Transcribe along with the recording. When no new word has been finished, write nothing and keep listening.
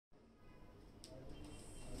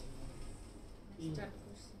Start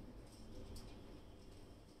করছি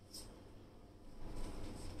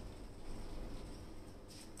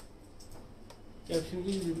caption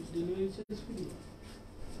কি delivery charge free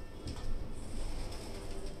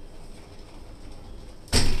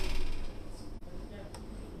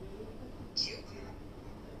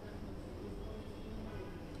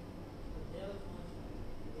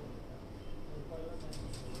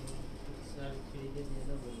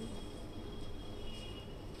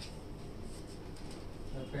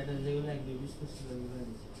pattern যেগুলো এক দুই পিস করে দিলাম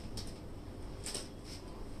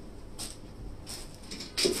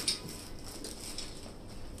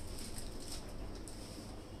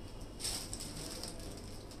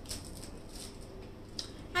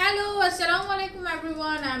Assalamualaikum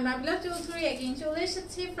everyone, I'm Najma JOYPURI again চলে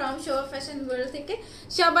এসেছি from Shova Fashion World থেকে।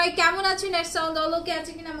 সবাই কেমন আছেন? নেট সাউন্ড অল ওকে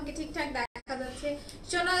আছে কিনা আমাকে ঠিকঠাক দেখা যাচ্ছে,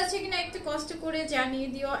 শোনা যাচ্ছে কিনা একটু কষ্ট করে জানিয়ে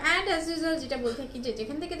দিও। এন্ড অ্যাজ ইউজুয়াল যেটা বলতে কি যে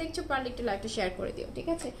যেখান থেকে দেখছো পারলে একটু লাইকটা শেয়ার করে দিও, ঠিক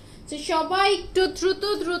আছে? তো সবাই একটু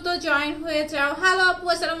দ্রুত জয়েন হয়ে যাও। হ্যালো আপু,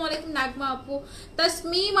 আসসালামু আলাইকুম। নাগমা আপু,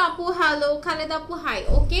 তাসমিম আপু হ্যালো, খালেদ আপু হাই।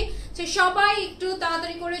 ওকে, তো সবাই একটু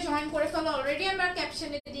তাড়াতাড়ি করে জয়েন করে ফেলো। অলরেডি আমরা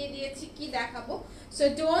ক্যাপশনে দিয়ে দিয়েছি কি দেখাবো, so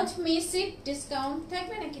don't miss it. Discount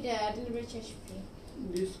থাকবে নাকি delivery charge free?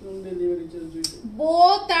 Discount delivery charge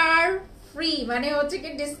both আর ফ্রি, মানে হচ্ছে কি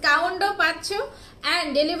ডিসকাউন্টও পাচ্ছো এন্ড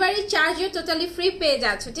ডেলিভারি চার্জও টোটালি ফ্রি পেয়ে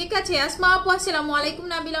যাচ্ছ, ঠিক আছে? আসমা আপু আসসালামু আলাইকুম,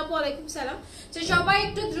 নাবিল আপু ওয়ালাইকুম সালাম। তো সবাই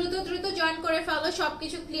একটু দ্রুত জয়েন করে ফেলো।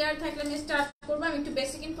 সবকিছু ক্লিয়ার থাকলে আমি স্টার্ট করবো। আমি একটু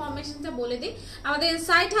বেসিক ইনফরমেশনটা বলে দিই। আমাদের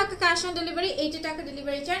inside Dhaka cash on delivery 80 টাকা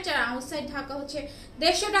ডেলিভারি চার্জ, আর আউটসাইড ঢাকা হচ্ছে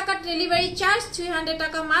 150 টাকা ডেলিভারি চার্জ, 300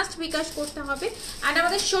 টাকা মাস্ট বিকাশ করতে হবে। আর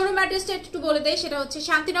আমাদের শোরুম অ্যাড্রেসটা একটু বলে দেই, সেটা হচ্ছে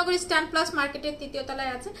শান্তিনগর স্ট্যান্ড প্লাস মার্কেটের 3য়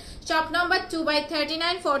তলায় আছে, শপ নাম্বার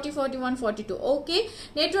 2/39 40 41 42। ওকে,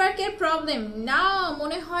 নেটওয়ার্কের প্রবলেম না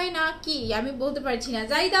মনে হয় না কি আমি বলতে পারছি না।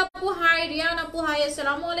 জাইদা আপু হাই, রিয়ান আপু হাই,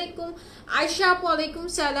 আসসালামু আলাইকুম। আয়শা আপু ওয়ালাইকুম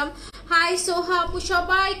সালাম, হাই। সোহা আপু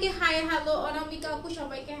সবাইকে হাই হ্যালো। অনামিকা আপু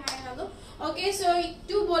সবাইকে হাই হ্যালো। ওকে, সো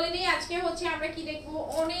একটু বলে নিই আজকে হচ্ছে আমরা কি দেখবো।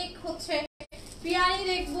 অনেক হচ্ছে পিয়ানি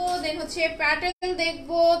দেখবো, দেন হচ্ছে প্যাটেল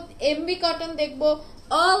দেখবো, এমবি কটন দেখবো।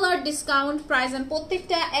 All R discount price and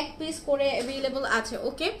প্রত্যেকটা এক পিস করে अवेलेबल আছে।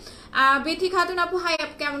 ওকে, বিথি খাতুন আপু হাই,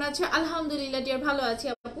 আপ কেমন আছো? আলহামদুলিল্লাহ ডিয়ার, ভালো আছি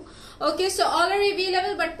আপু। ওকে, so all R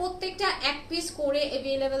available, but প্রত্যেকটা এক পিস করে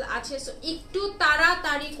अवेलेबल আছে। সো একটু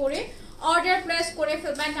তাড়াতাড়ি করে অর্ডার প্লেস করে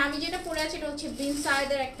ফেলবেন। আমি যেটা পরে আছি এটা হচ্ছে বিন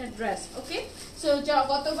সাইদের একটা ড্রেস। ওকে, সো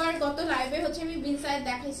গত লাইভে হচ্ছে আমি বিন সাইদ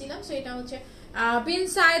দেখাইছিলাম। সো এটা হচ্ছে বিন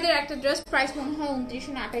সাইদের একটা ড্রেস, প্রাইস মনে হয়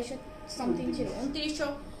 2900 না 2800 সামথিং ছিল,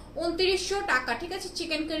 2900 টাকা, ঠিক আছে?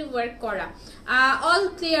 চিকেন কারি ওয়ার্ক করা, অল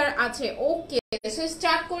ক্লিয়ার আছে। ওকে, সো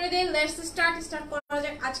স্টার্ট করে দেন, লেটস স্টার্ট করা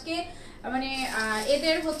যাক। আজকে মানে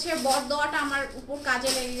এদের হচ্ছে বড়দোয়াটা আমার উপর কাজে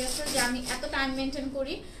লেগে গেছে যে আমি এত টাইম মেনটেন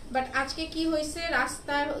করি, বাট আজকে কি হয়েছে,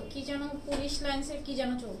 রাস্তার কি যেন পুলিশ লাইন্সের কি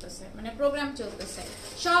যেন চলতেছে, মানে প্রোগ্রাম চলতেছে,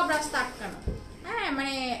 সব রাস্তা আটকানো। হ্যাঁ,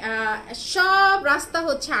 মানে সব রাস্তা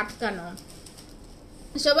হচ্ছে আটকানো।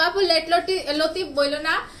 সবাই লতিফ বললো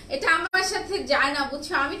না, এটা আমার সাথে যায় না,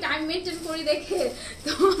 বুঝছো? আমি টাইম মেনটেন করি দেখে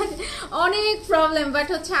তোমার অনেক প্রবলেম। বাট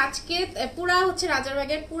হচ্ছে আজকে পুরা হচ্ছে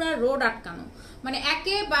রাজারবাগের পুরা রোড আটকানো, মানে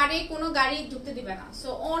একেবারে কোনো গাড়ি ঢুকতে দিবে না। সো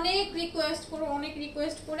অনেক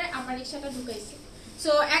রিকোয়েস্ট করে আমার রিক্সাটা ঢুকাইছে।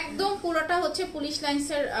 সো একদম পুরোটা হচ্ছে পুলিশ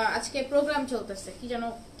লাইন্সের আজকে প্রোগ্রাম চলতেছে, কি যেন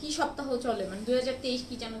কি সপ্তাহ চলে, মানে 2023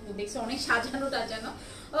 কি যেন দেখছে, অনেক সাজানো টাজানো।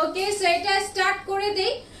 ওকে, সো এটা স্টার্ট করে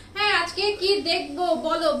দেই। হ্যাঁ, আজকে কি দেখবো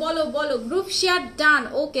বলো। Group share done.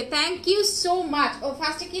 Okay, thank you so much. ও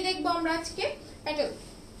ফার্স্টে কি দেখবো আমরা আজকে? প্যাটেল।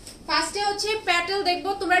 ফার্স্টে হচ্ছে প্যাটেল দেখবো।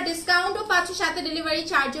 তোমরা ডিসকাউন্টও পাচ্ছ, সাথে ডেলিভারি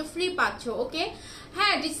চার্জও ফ্রি পাচ্ছ। ওকে,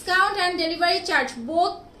 হ্যাঁ, discount and delivery charge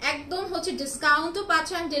both একদম হচ্ছে, ডিসকাউন্টও পাচ্ছ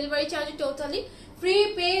and delivery charge totally free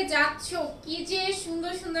পেয়ে যাচ্ছ। কি যে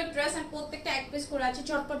সুন্দর ড্রেস, আর প্রত্যেকটা এক পিস করে আছে।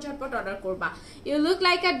 ঝটপট অর্ডার করবা। You look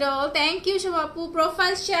like a doll. Thank you শোভাপু,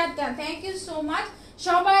 profile share then, thank you so much.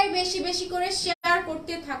 সবাই বেশি করে শেয়ার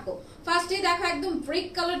করতে থাকো। ফার্স্টে দেখো একদম ব্রিক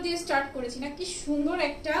কালার দিয়ে স্টার্ট করেছি না, কি সুন্দর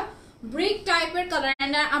একটা ব্রিক টাইপের কালার।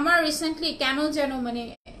 এন্ড আমার রিসেন্টলি কেন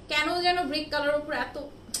যেন ব্রিক কালার উপর এত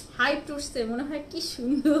হাইপ উঠছে, মনে হয় কি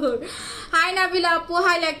সুন্দর। হাই নাবিলা আপু,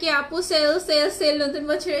 হাই লাকি আপু। সেল নতুন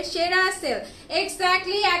বছরের সেরা সেল,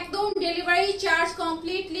 এক্স্যাক্টলি একদম ডেলিভারি চার্জ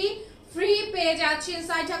কমপ্লিটলি ফ্রি পেয়ে যাচ্ছে,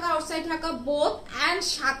 inside Dhaka outside Dhaka both. And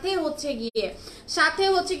সাথে হচ্ছে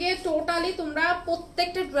গিয়ে টোটালি তোমরা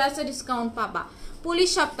প্রত্যেকটা ড্রেসে ডিসকাউন্ট পাবা। পুলিশ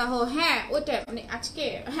সপ্তাহ, হ্যাঁ ওটা মানে আজকে,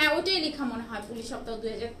 হ্যাঁ ওটাই লেখা মনে হয় পুলিশ সপ্তাহ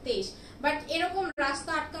 2023। বাট এরকম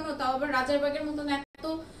রাস্তা আটকানো, তাও আবার রাজারবাগের মতন এত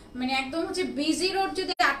মানে একদম হচ্ছে বিজি রোড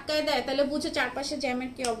যদি আটকায় দেয় তাহলে বুঝে চারপাশে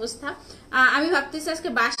জ্যামের কি অবস্থা। আমি ভাবতেছি আজকে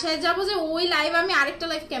বাসায় যাব, যে ওই লাইভ আমি আরেকটা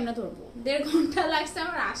লাইভ কেমনে ধরবো, 1.5 ঘন্টা লাগছে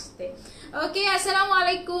আমার আসতে। ওকে, আসসালামু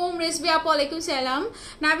আলাইকুম রিসবি আপু। ওয়ালাইকুম সালাম।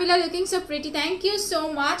 Nabila looking so pretty, thank you so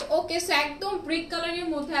much. Okay, so একদম ব্রিক কালারের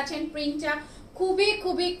মধ্যে আছেন, প্রিন্টটা খুবই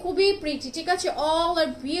খুবই খুবই প্রিটি, ঠিক আছে, অল আর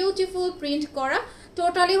বিউটিফুল প্রিন্ট করা,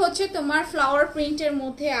 টোটালি হচ্ছে তোমার ফ্লাওয়ার প্রিন্টের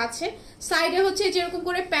মধ্যে আছে। সাইডে হচ্ছে যেরকম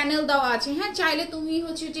করে প্যানেল দেওয়া আছে, হ্যাঁ চাইলে তুমি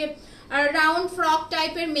হচ্ছে যে রাউন্ড ফ্রক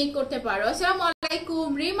টাইপের মেক করতে পারো। আসসালামু আলাইকুম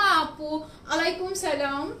রিমা আপু। ওয়ালাইকুম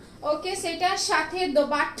সালাম। ওকে, সেটার সাথে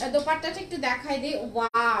দোপাট্টাটা একটু দেখাই দিই।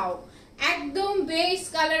 ওয়াও, একদম বেস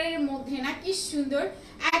কালারের মধ্যে না, কি সুন্দর,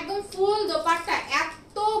 একদম ফুল দোপাট্টা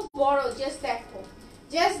এত বড়,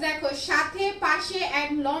 জাস্ট দেখো সাথে পাশে এক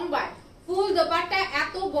লম্বা ফুল দোপাট্টা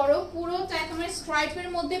এত বড়, পুরোটাই তোমার স্ট্রাইপের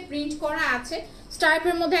মধ্যে প্রিন্ট করা আছে,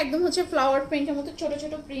 স্ট্রাইপের মধ্যে একদম হচ্ছে ফ্লাওয়ার প্রিন্টের মতো ছোট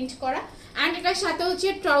ছোট প্রিন্ট করা। অ্যান্ড এটার সাথে হচ্ছে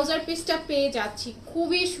ট্রাউজার পিসটা পেয়ে যাচ্ছি,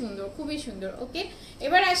 খুবই সুন্দর খুবই সুন্দর। ওকে,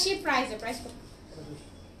 এবার আসি প্রাইসে।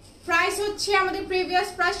 প্রাইস হচ্ছে আমাদের প্রিভিয়াস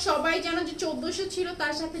প্রাইস সবাই জানো যে 1400 ছিল,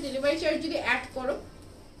 তার সাথে ডেলিভারি চার্জ যদি অ্যাড করো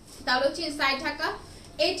তাহলে হচ্ছে inside Dhaka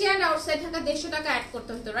 80 and outside Dhaka 150 টাকা অ্যাড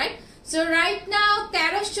করতে হতো, রাইট? সো রাইট নাও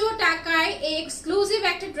 1300 টাকায় এই এক্সক্লুসিভ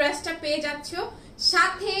একটা ড্রেসটা পেয়ে যাচ্ছো,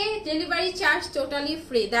 সাথে delivery charge totally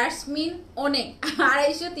free. That's mean অনেক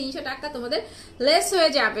 250-300 টাকা তোমাদের লেস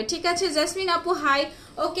হয়ে যাবে, ঠিক আছে? জেসমিন আপু হাই।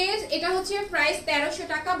 ওকে, এটা হচ্ছে প্রাইস 1300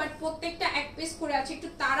 টাকা, বাট প্রত্যেকটা এক পিস করে আছে, একটু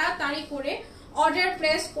তাড়াতাড়ি করে অর্ডার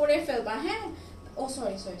প্লেস করে ফেলবা, হ্যাঁ? ও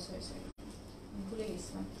সরি ভুলে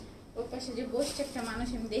গেছিলাম, ওর পাশে যে বসছে একটা মানুষ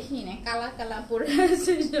আমি দেখি না, কালা কালা পরে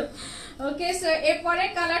আছে। ওকে, সো এরপরে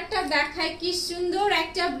কালারটা দেখায়, কি সুন্দর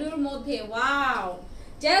একটা ব্লুর মধ্যে, ওয়াও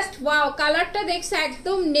জাস্ট ওয়াও, কালারটা দেখছে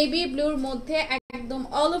একদম নেভি ব্লুর মধ্যে, একদম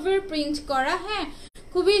অল ওভার প্রিন্ট করা, হ্যাঁ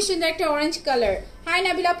খুবই সুন্দর একটা অরেঞ্জ কালার। হাই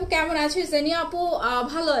নাবিল আপু, কেমন আছো? জানিয়া আপু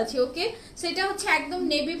ভালো আছি। ওকে, সেটা হচ্ছে একদম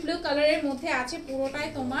নেভি ব্লু কালারের মধ্যে আছে, পুরোটাই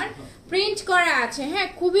তোমার প্রিন্ট করা আছে, হ্যাঁ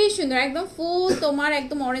খুবই সুন্দর, একদম ফুল তোমার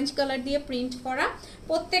একদম অরেঞ্জ কালার দিয়ে প্রিন্ট করা।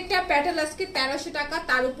 প্রত্যেকটা প্যাটেল আজকে 1300 টাকা,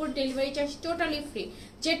 তার উপর ডেলিভারি চার্জ টোটালি ফ্রি।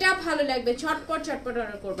 যেটা ভালো লাগবে ঝটপট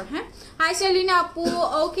অর্ডার করবা, হ্যাঁ? হাই সেলিনা আপু।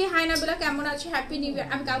 ওকে, হাই নাবিলা, কেমন আছো? Happy new year.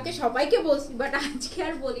 আমি কালকে সবাইকে বলছি, বাট আজকে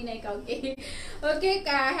আর বলি নাই কাউকে। ওকে,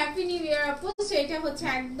 হ্যাপি নিউ ইয়ার আপু। সেটা হচ্ছে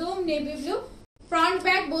একদম navy blue, front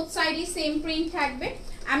back both সাইডই same print থাকবে।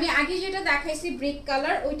 আমি আগে যেটা দেখাইছি ব্রিক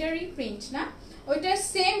কালার, ওইটারই প্রিন্ট না, ওইটার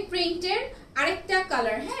সেম প্রিন্টের আরেকটা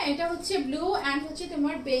কালার, হ্যাঁ এটা হচ্ছে ব্লু অ্যান্ড হচ্ছে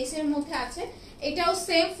তোমার বেসের মধ্যে আছে, এটাও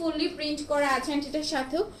সেম ফুললি প্রিন্ট করা আছে। অ্যান্ড এটার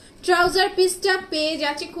সাথেও ট্রাউজার পিসটা পেয়ে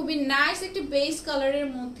যাচ্ছে, খুবই নাইস একটা বেস কালারের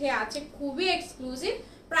মধ্যে আছে, খুবই এক্সক্লুসিভ।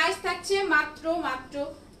 প্রাইস থাকছে মাত্র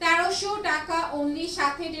 1300 টাকা অনলি,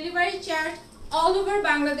 সাথে delivery charge all over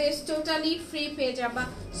Bangladesh totally free পেয়ে যাবা।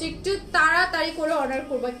 সো একটু তাড়াতাড়ি করে অর্ডার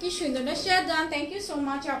করবা। কি সুন্দর না, শেয়ার জান, থ্যাংক ইউ সো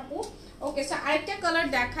মাচ আপু। ওকে, সো আরেকটা কালার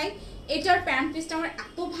দেখাই, এটার প্যান্ট পিসটা আমার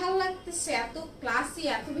এত ভালো লাগতেছে, এত ক্লাসি,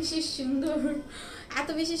 এত বেশি সুন্দর, এত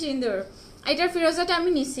বেশি সুন্দর। এটার ফিরোজাটা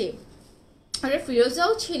আমি নিছি, আরে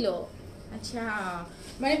ফিরোজাও ছিল, আচ্ছা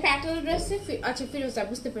মানে প্যাটেল ড্রেসে, আচ্ছা ফিরোজা,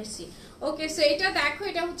 বুঝতে পারছি। ওকে, সো এটা দেখো,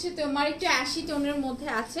 এটা হচ্ছে তোমার একটু 80 টোনের মধ্যে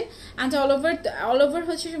আছে, অ্যান্ড অল ওভার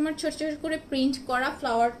হচ্ছে তোমার ছোট ছোট করে প্রিন্ট করা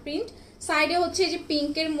ফ্লাওয়ার প্রিন্ট, সাইডে হচ্ছে যে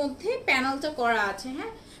পিঙ্কের মধ্যে প্যানেলটা করা আছে,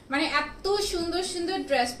 হ্যাঁ মানে এত সুন্দর সুন্দর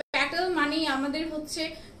ড্রেস। প্যাটেল মানেই আমাদের হচ্ছে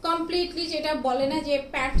কমপ্লিটলি যেটা বলে না যে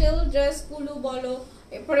প্যাটেল ড্রেস গুলো বলো।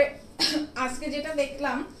 এরপরে আজকে যেটা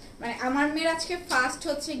দেখলাম, মানে আমার মেয়ের আজকে ফার্স্ট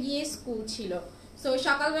হচ্ছে গিয়ে স্কুল ছিল, সো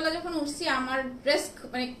সকালবেলা যখন উঠছি আমার ড্রেস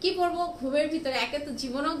মানে কি পরবো ঘুমের ভিতরে, একে তো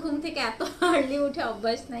জীবনও ঘুম থেকে এত আর্লি উঠে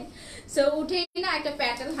অভ্যাস নাই, সো উঠেই না একটা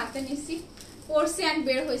প্যাটেল হাতে নিছি, পরছি অ্যান্ড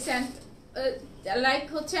বের হয়েছে। অ্যান্ড লাইক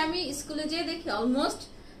হচ্ছে আমি স্কুলে যেয়ে দেখি অলমোস্ট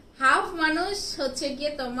হাফ মানুষ হচ্ছে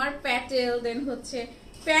গিয়ে তোমার প্যাটেল, দেন হচ্ছে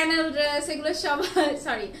প্যানেল ড্রেস, এগুলো সবাই,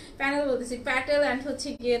 সরি প্যানেল বলতেছি, প্যাটেল অ্যান্ড হচ্ছে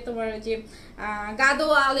গিয়ে তোমার যে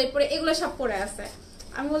গাদোয়াল, এরপরে এগুলো সব পরে আছে।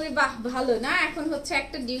 আমি বলি বাহ ভালো না, এখন হচ্ছে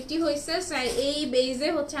একটা ডিউটি হয়েছে, এই বেজে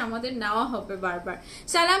হচ্ছে আমাদের নেওয়া হবে বারবার।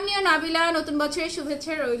 সালাম নিও নাবিলা, নতুন বছরের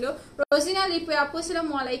শুভেচ্ছা রইল। রোজিনা লিপু আপু,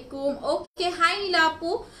 আসসালামু আলাইকুম। ওকে, হাই নীলা আপু।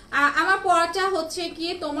 আমার পড়াটা হচ্ছে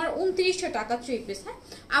গিয়ে তোমার 2900 টাকা 3 পিস, হ্যাঁ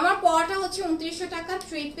আমার পড়াটা হচ্ছে 2900 টাকা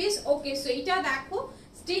 3 পিস। ওকে, সো এটা দেখো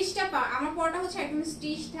স্টিচটা আমার পড়াটা হচ্ছে একদম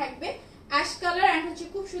স্টিচ থাকবে, অ্যাশ কালার অ্যান্ড হচ্ছে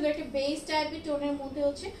খুব সুন্দর একটা বেস টাইপের টোনের মধ্যে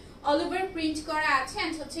হচ্ছে অল ওভার প্রিন্ট করা আছে।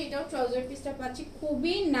 এন্ড হচ্ছে এটাও ট্রাউজার পিসটা পাচ্ছি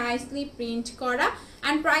খুবই নাইসলি প্রিন্ট করা,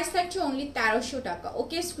 এন্ড প্রাইস থাকছে অনলি 1300 টাকা।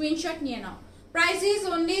 ওকে, স্ক্রিনশট নিয়ে নাও, প্রাইস ইজ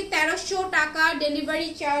অনলি 1300 টাকা, ডেলিভারি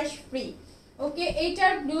চার্জ ফ্রি। ওকে,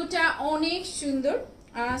 এইটার ব্লুটা অনেক সুন্দর,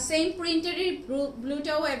 সেম প্রিন্টেরই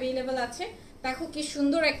ব্লুটাও অ্যাভেলেবল আছে। দেখো কি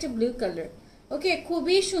সুন্দর একটা ব্লু কালার, ওকে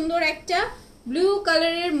খুবই সুন্দর একটা ব্লু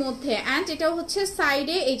কালারের মধ্যে। অ্যান্ড এটাও হচ্ছে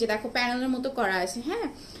সাইডে এই যে দেখো প্যানেলের মতো করা আছে, হ্যাঁ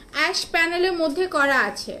অ্যাশ প্যানেলের মধ্যে করা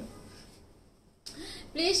আছে।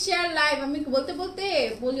 প্লিজ শেয়ার লাইভ, আমি বলতে বলতে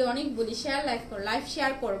বলি অনেক বলি, শেয়ার লাইভ করো, লাইভ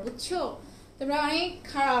শেয়ার করো, বুঝছো? তোমরা অনেক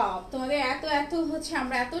খারাপ, তোমাদের এত এত হচ্ছে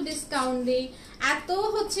আমরা এত ডিসকাউন্ট দিই, এত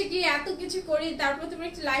হচ্ছে কি এত কিছু করি, তারপর তোমরা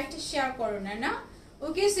একটু লাইভটা শেয়ার করো না, না?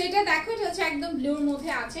 ওকে সেটা দেখো, এটা হচ্ছে একদম ব্লুর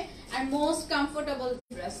মধ্যে আছে আর মোস্ট কমফোর্টেবল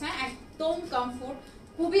ড্রেস, হ্যাঁ একদম কমফোর্ট,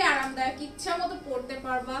 খুবই আরামদায়ক, ইচ্ছা মতো পরতে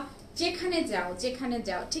পারবা যেখানে যাও যেখানে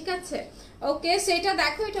যাও, ঠিক আছে? ওকে সেটা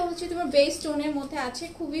দেখো, এটা হচ্ছে তোমার বেস টোনের মধ্যে আছে,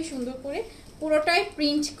 খুবই সুন্দর করে পুরোটাই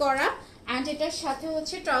প্রিন্ট করা। অ্যান্ড এটার সাথে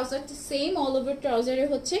হচ্ছে ট্রাউজারটা সেম অল ওভার ট্রাউজারে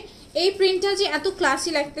হচ্ছে এই প্রিন্টটা যে এত ক্লাসি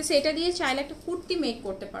লাগতেছে, এটা দিয়ে চাইলে একটা কুর্তি মেক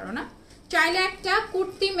করতে পারো, না চাইলে একটা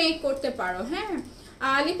কুর্তি মেক করতে পারো, হ্যাঁ।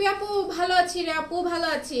 লিপি আপু ভালো আছি রে আপু, ভালো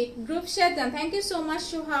আছি, group share then, thank you so much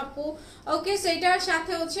সোহা আপু। ওকে সেটার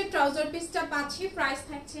সাথে হচ্ছে ট্রাউজার পিসটা পাচ্ছি, প্রাইস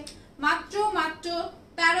থাকছে মাত্র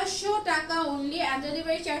 1300 টাকা অনলি। অ্যান্ড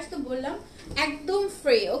ডেলিভারি চার্জ তো বললাম একদম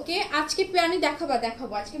ফ্রি। ওকে আজকে প্যানি দেখাবো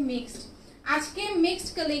আজকে মিক্সড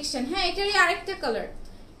কালেকশন, হ্যাঁ এটারই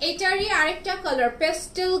আরেকটা কালার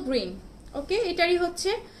পেস্টেল গ্রিন। ওকে এটারই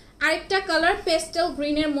হচ্ছে আরেকটা কালার পেস্টেল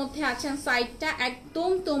গ্রিনের মধ্যে আছে, সাইডটা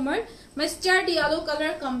একদম তোমার মাস্টার্ড ইয়েলো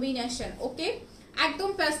কালার কম্বিনেশন। ওকে একদম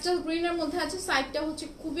পেস্টেল গ্রিনের মধ্যে আছে, সাইডটা হচ্ছে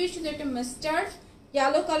খুবই সুন্দর একটা mustard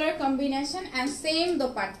yellow colour combination. And same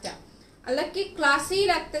dupatta, আল্লাহ কি ক্লাসি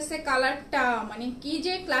লাগতেছে কালারটা, মানে কি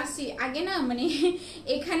যে ক্লাসি। আগে না মানে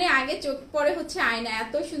এখানে আগে চোখ পরে হচ্ছে আয়না,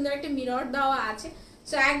 এত সুন্দর একটা মিরর দেওয়া আছে,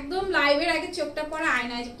 সো একদম লাইভের আগে চোখটা পরে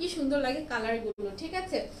আয়নায় কি সুন্দর লাগে কালার গুলো, ঠিক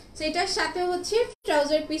আছে? সেটার সাথে হচ্ছে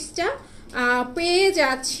ট্রাউজার পিসটা পেয়ে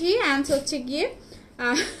যাচ্ছি। অ্যান্ড হচ্ছে গিয়ে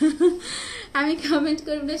আমি কমেন্ট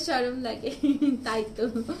করব না, শরম লাগে, তাই তো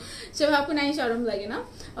সব আপু নাই শরম লাগে না।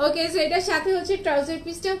 ওকে সো এটার সাথে হচ্ছে ট্রাউজার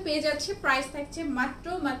পিসটাও পেয়ে যাচ্ছে, প্রাইস থাকছে মাত্র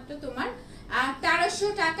তোমার 1300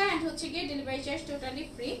 টাকা। অ্যান্ড হচ্ছে গিয়ে ডেলিভারি চার্জ টোটালি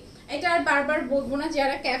ফ্রি। এটা আর বারবার বলবো না,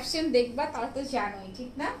 যারা ক্যাপশন দেখবা তারা তো জানোই,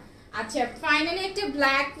 ঠিক না? আচ্ছা ফাইনালি একটা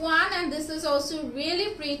black one, and this is also really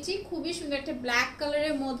pretty, খুবই সুন্দর একটা ব্ল্যাক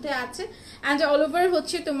কালারের মধ্যে আছে। এন্ড অল ওভার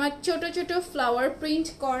হচ্ছে তোমার ছোট ছোট ফ্লাওয়ার প্রিন্ট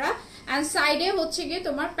করা, এন্ড সাইডে হচ্ছে গিয়ে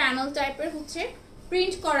তোমার প্যানেল টাইপের হচ্ছে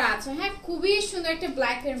প্রিন্ট করা আছে, হ্যাঁ খুবই সুন্দর একটা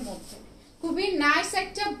ব্ল্যাক এর মধ্যে, খুবই নাইস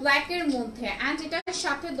একটা ব্ল্যাক এর মধ্যে। এন্ড এটার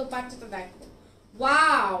সাথে দোপাট্টাটা দেখো,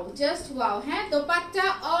 ওয়াও জাস্ট ওয়াও, হ্যাঁ দোপাট্টা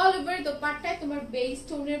অল ওভার দোপাট্টায় তোমার বেস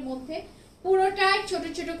টোনের মধ্যে পুরোটাই ছোট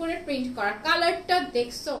ছোট করে প্রিন্ট করা। কালারটা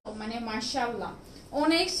দেখছো মানে মাশাআল্লাহ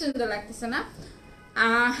অনেক সুন্দর লাগতেছে না?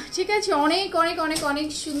 ঠিক আছে, অনেক অনেক অনেক অনেক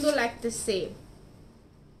সুন্দর লাগতেছে।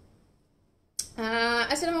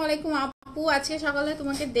 আসসালামু আলাইকুম আপু, আজকে সকালে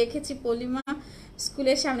তোমাকে দেখেছি পলিমা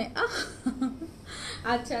স্কুলের সামনে।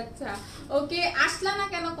 আচ্ছা আচ্ছা ওকে, আসলা না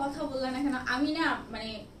কেন, কথা বললা না কেন? আমি না মানে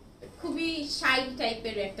খুবই শাই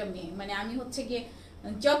টাইপের একটা মেয়ে, মানে আমি হচ্ছে গিয়ে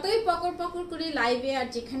যতই পকর পকর করি লাইভে আর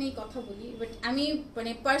যেখানেই কথা বলি, বাট আমি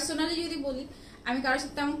মানে পার্সোনালি যদি বলি আমি কারোর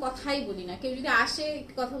সাথে তেমন কথাই বলি না। কেউ যদি আসে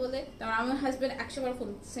কথা বলে, তারপর আমার হাজবেন্ড 100 বার ফোন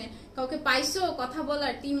করছে, কাউকে পাইছো কথা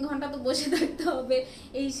বলার, 3 ঘন্টা তো বসে থাকতে হবে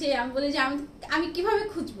এই সে। আমি বলি যে আমি কিভাবে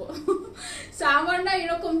খুঁজবো? সো আমার না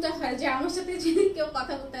এরকমটা হয় যে আমার সাথে যদি কেউ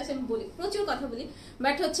কথা বলতে আসে আমি বলি, প্রচুর কথা বলি,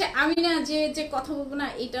 বাট হচ্ছে আমি না যে কথা বলবো না,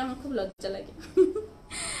 এটা আমার খুব লজ্জা লাগে।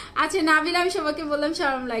 আচ্ছা নাবিল, আমি সবাইকে বললাম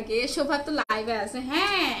শরম লাগে, শোভা তো লাইভে আছে,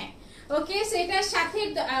 হ্যাঁ ওকে সেটার সাথে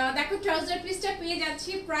দেখো ট্রাউজার পিসটা পেয়ে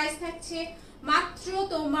যাচ্ছি, প্রাইস থাকছে মাত্র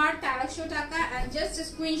তোমার 1300 টাকা। জাস্ট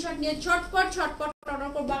স্ক্রিনশট নিয়ে ঝটপট অর্ডার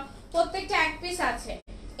করবা, প্রত্যেকটা এক পিস আছে।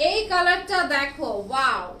 এই কালারটা দেখো,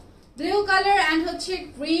 ওয়াও ব্লু কালার এন্ড হচ্ছে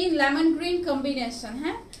গ্রিন লেমন গ্রিন কম্বিনেশন,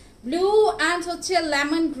 হ্যাঁ ব্লু এন্ড হচ্ছে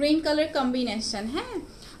লেমন গ্রিন কালার কম্বিনেশন, হ্যাঁ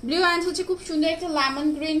ব্লু এন্ড হচ্ছে খুব সুন্দর একটা লেমন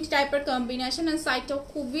গ্রিন টাইপের কম্বিনেশন, এন্ড সাইডটাও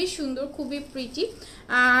খুবই সুন্দর, খুবই প্রিটি।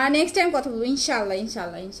 নেক্সট টাইম কথা বলবো ইনশাআল্লাহ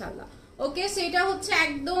ইনশাআল্লাহ ইনশাআল্লাহ। ওকে সেটা হচ্ছে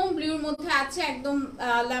একদম ব্লুর মধ্যে আছে, একদম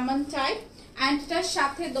লেমন টাইপ। এন্ড এটার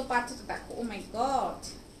সাথে দোপাট্টাটা দেখো, ও মাই গড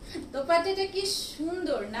দোপাট্টাটা কি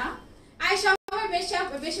সুন্দর না? আই সবাই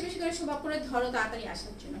বেশি বেশি করে শোভা করে ধরো তাড়াতাড়ি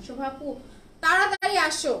আসার জন্য, শোভাপু তাড়াতাড়ি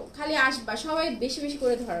আসো, খালি আসবা, সবাই বেশি বেশি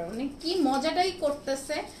করে ধরো, মানে কি মজাটাই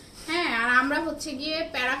করতেছে, হ্যাঁ আর আমরা হচ্ছে গিয়ে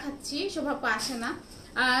প্যারা খাচ্ছি, শোভাপু আসে না।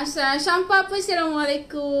 শাম্পা আপু আসসালামু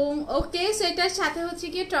আলাইকুম। ওকে সেটার সাথে হচ্ছে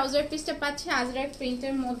গিয়ে ট্রাউজার পিসটা পাচ্ছি আজরাক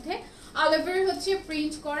প্রিন্টের মধ্যে, অল ওভার হচ্ছে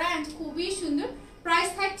প্রিন্ট করা এন্ড খুবই সুন্দর। প্রাইস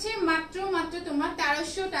থাকছে মাত্র তোমার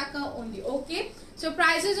 1300 টাকা only. Okay so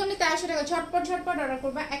prices only 1300 টাকা, ঝটপট অর্ডার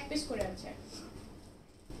করবা, এক পিস করে আছে।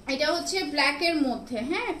 এটা হচ্ছে ব্ল্যাক এর মধ্যে,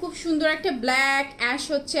 হ্যাঁ খুব সুন্দর একটা ব্ল্যাক অ্যাশ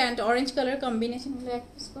হচ্ছে এন্ড অরেঞ্জ কালার কম্বিনেশন হলো, এক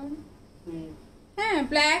পিস করে হ্যাঁ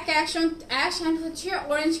ব্ল্যাক অ্যাশ অ্যান্ড হচ্ছে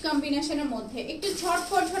অরেঞ্জ কম্বিনেশনের মধ্যে একটু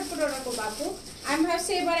ঝটপট অর্ডার করবো আপু। আমি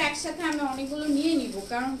ভাবছি এবার একসাথে আমি অনেকগুলো নিয়ে নিব,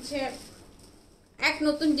 কারণ হচ্ছে এক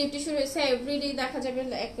নতুন ডিউটি শুরু হয়েছে, এভরিডে দেখা যাবে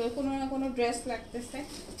কোনো না কোনো ড্রেস লাগতেছে।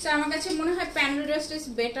 তো আমার কাছে মনে হয় প্যানেল ড্রেসটা is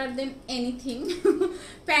better then anything.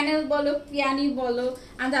 Panel বলো পিয়ানি বলো,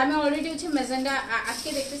 আর আমি অলরেডি হচ্ছে মেজেন্ডা আজকে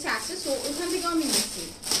দেখতেছি আছে, সো ওখান থেকে আমি নিচ্ছি।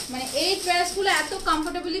 মানে এই ড্রেসগুলো এত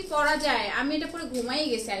কমফোর্টেবলি পরা যায়, আমি এটা পরে ঘুমাই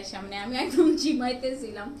গেছি আর সামনে, আমি একদম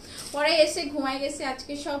জিমাইতেছিলাম, পরে এসে ঘুমাই গেছি।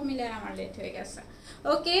 আজকে সব মিলে আমার লেট হয়ে গেছে।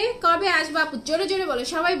 ওকে কবে আসবা আপু? জোরে জোরে বলো,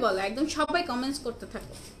 সবাই বলো, একদম সবাই কমেন্টস করতে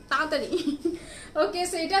থাকো তাড়াতাড়ি। ওকে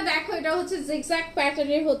সো এটা দেখো, এটা হচ্ছে জিগজ্যাগ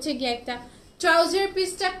প্যাটার্নের হচ্ছে গিয়ে একটা ট্রাউজার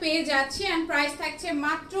পিসটা পেয়ে যাচ্ছি, এন্ড প্রাইস থাকছে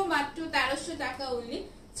মাত্র 1300 টাকা অনলি।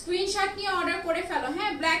 স্ক্রিনশট নিয়ে অর্ডার করে ফেলো।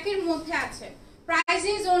 হ্যাঁ ব্ল্যাক এর মধ্যে আছে, প্রাইস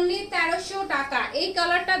ইজ অনলি 1300 টাকা। এই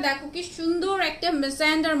কালারটা দেখো কি সুন্দর, একটা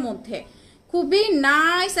ম্যাজেন্ডার মধ্যে, খুবই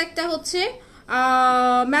নাইস একটা হচ্ছে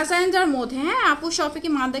ম্যাজেন্ডার মধ্যে। হ্যাঁ আপু শপে কি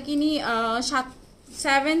মান্দাকিনি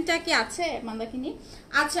 7টা কি আছে? মান্দাকিনি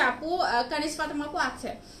আছে আপু, কানিস ফাতেমা আপু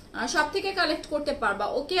আছে, সব থেকে কালেক্ট করতে পারবা।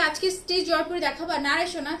 ওকে আজকে স্টেজ জয়পুরি দেখাবা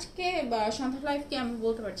নারেশন আজকে সন্ধ্যা লাইফকে আমি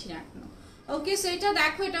বলতে পারছি না এখনো। ওকে সো এটা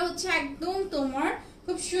দেখো, এটা হচ্ছে একদম তোমার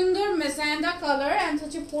খুব সুন্দর ম্যাজেন্ডা কালার এন্ড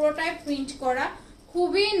হচ্ছে পুরোটাই প্রিন্ট করা,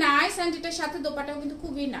 খুবই নাইস। এন্ড এটার সাথে দোপাটাও কিন্তু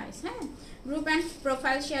খুবই নাইস। হ্যাঁ group and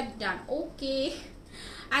profile share done. ওকে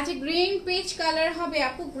আচ্ছা গ্রিন পিচ কালার হবে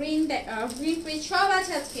আপু, গ্রিন পিচ সব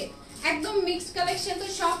আছে আজকে, একদম মিক্সড কালেকশন তো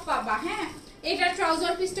সব পাবা। হ্যাঁ এটা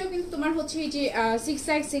ট্রাউজার পিসটাও কিন্তু তোমার হচ্ছে এই যে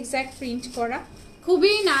জিগজ্যাগ প্রিন্ট করা,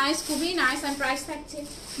 খুবই নাইস এন্ড প্রাইস থাকছে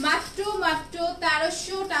মাত্র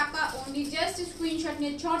 1300 টাকা অনলি। জাস্ট স্ক্রিনশট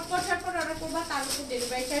নিয়ে ঝটপট অর্ডার করবা, তার উপর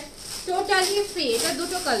ডেলিভারি চার্জ টোটালি ফ্রি। এটা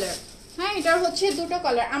দুটো কালার, হ্যাঁ এটার হচ্ছে দুটো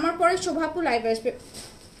কালার। আমার পরে শোভাপু লাইভ আসবে।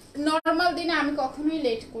 নর্মাল দিনে আমি কখনোই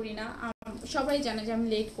লেট করি না, সবাই জানে যে আমি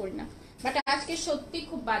লেট করি না, বাট আজকে সত্যি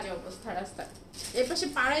খুব বাজে অবস্থা রাস্তা, এর পাশে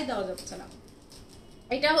পাড়াই দেওয়া যাচ্ছে না।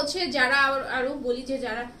 এটা হচ্ছে যারা আরো বলি যে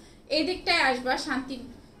যারা এই দিকটায় আসবা,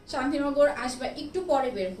 শান্তিনগর আসবা, একটু পরে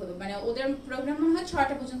বের হলো, মানে ওদের প্রোগ্রাম মনে হয়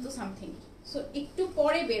 6টা পর্যন্ত সামথিং, সো একটু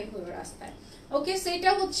পরে বের হলো রাস্তায়। ওকে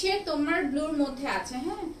সেটা হচ্ছে তোমার ব্লুর মধ্যে আছে।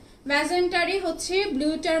 হ্যাঁ ম্যাজেন্টারি হচ্ছে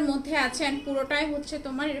ব্লুটার মধ্যে আছে, এন্ড পুরোটাই হচ্ছে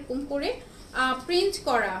তোমার এরকম করে প্রিন্ট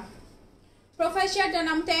করা। প্রোফাইল শেয়ার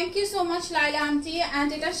নাম, thank you so much Laila aunty. And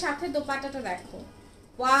এটার সাথে দোপাট্টাটা দেখো,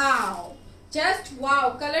 ওয়াও জাস্ট ওয়াও,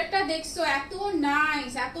 কালারটা দেখছো এত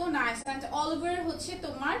নাইস এন্ড অল ওভার হচ্ছে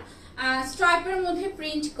তোমার স্ট্রাইপের মধ্যে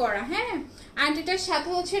প্রিন্ট করা। হ্যাঁ এন্ড এটার সাথে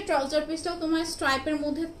হচ্ছে ট্রাউজার পিসটাও তোমার স্ট্রাইপের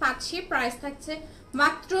মধ্যে পাচ্ছি, প্রাইস থাকছে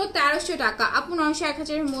মাত্র 1300 টাকা। আপু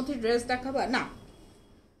 900-1000 এর মধ্যে ড্রেস দেখাবা না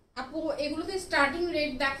আপু, এগুলোতে স্টার্টিং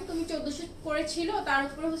রেট দেখো তুমি 1400 করে ছিল, তার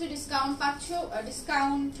উপরে হচ্ছে ডিসকাউন্ট পাচ্ছ,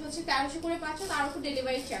 ডিসকাউন্ট হচ্ছে 1300 করে পাচ্ছ, তার উপর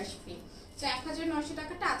ডেলিভারি চার্জ ফ্রি। তো 1900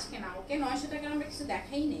 টাকাটা আজকে না, ওকে 900 টাকার আমরা কিছু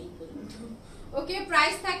দেখাই নেই পর্যন্ত। ওকে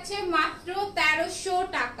প্রাইস থাকছে মাত্র 1300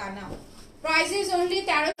 টাকা। নাও প্রাইস ইজ অনলি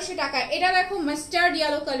 1300 টাকা। এটা দেখো মাস্টার্ড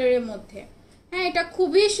ইয়েলো কালারের মধ্যে, হ্যাঁ এটা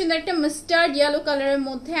খুবই সুন্দর একটা মাস্টার্ড ইয়েলো কালারের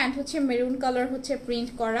মধ্যে, এন্ড হচ্ছে মেরুন কালার হচ্ছে প্রিন্ট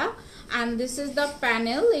করা, and this is the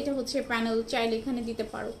panel. এটা হচ্ছে প্যানেল, চাইলে এখানে দিতে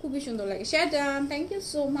পারো, খুবই সুন্দর লাগে। Share thank you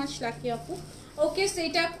so much lucky আপু। ওকে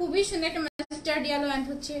সেটা খুবই সুন্দর একটা মাস্টার্ড ইয়েলো এন্ড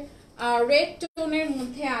হচ্ছে রেড টোনের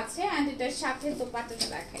মধ্যে আছে, এন্ড এটার সাথে দোপাট্টাটা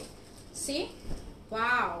দেখাই। সি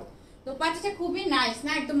ওয়াও, দোপাট্টাটা খুবই নাইস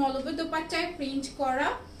না, একদম অল ওভার দোপাট্টায় প্রিন্ট করা,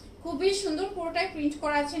 খুবই সুন্দর, পুরোটাই প্রিন্ট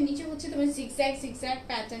করা আছে। নিচে হচ্ছে তোমার জিগজ্যাগ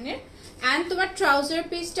প্যাটার্নের, এন্ড তোমার ট্রাউজার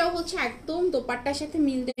পিসটাও হচ্ছে একদম দোপাট্টার সাথে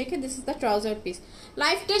মিল রেখে, this is the trouser piece.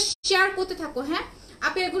 লাইভটা শেয়ার করতে থাকো। হ্যাঁ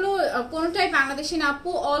আপু এগুলো কোনোটাই বাংলাদেশি না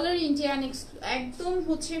আপু, অল আর ইন্ডিয়ান, একদম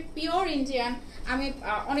হচ্ছে পিওর ইন্ডিয়ান। আমি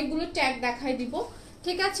অনেকগুলো ট্যাগ দেখাই দিব,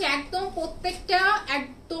 ঠিক আছে, একদম প্রত্যেকটা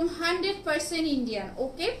একদম 100% ইন্ডিয়ান।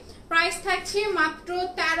 ওকে প্রাইস থাকছে মাত্র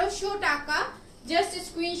 1300 টাকা। জাস্ট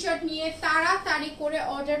স্ক্রিনশট নিয়ে তাড়াতাড়ি করে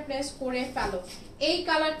অর্ডার প্লেস করে ফেলো। এই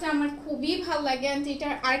কালারটা আমার খুবই ভালো লাগে, এন্ড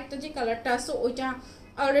এটার আরেকটা যে কালারটা আছে ওইটা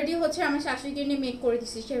অলরেডি হচ্ছে আমার শাশুড়িকে নিয়ে মেক করে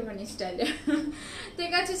দিচ্ছি শেরওয়ানি স্টাইলে।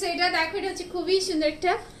 ঠিক আছে সেটা দেখো, এটা হচ্ছে খুবই সুন্দর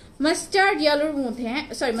একটা মাস্টার্ড ইয়েলোর মধ্যে, হ্যাঁ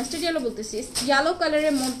সরি মাস্টার্ড ইয়েলো বলতেছি, ইয়েলো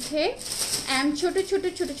কালারের মধ্যে এন্ড ছোট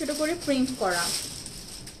ছোট করে প্রিন্ট করা।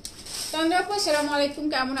 তন্দ্রাপু আসসালামু আলাইকুম,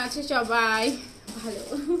 কেমন আছে সবাই? ভালো।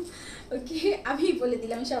 ওকে আমি বলে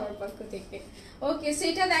দিলাম সবার পক্ষ থেকে। ওকে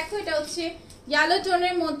সেটা দেখো, এটা হচ্ছে ইয়েলো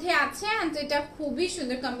টোনের মধ্যে আছে, এন্ড এটা খুবই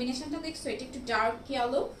সুন্দর কম্বিনেশনটা দেখছো, এটা একটু ডার্ক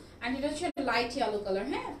ইয়েলো এন্ড এটা হচ্ছে লাইট ইয়েলো কালার।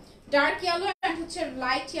 হ্যাঁ ডার্ক ইয়েলো এন্ড হচ্ছে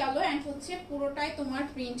লাইট ইয়েলো এন্ড হচ্ছে পুরোটাই তোমার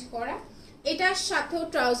প্রিন্ট করা। এটার সাথেও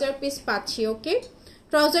ট্রাউজার পিস পাচ্ছি। ওকে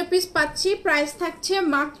ট্রাউজার পিস পাচ্ছি, প্রাইস থাকছে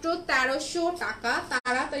মাত্র 1300 টাকা।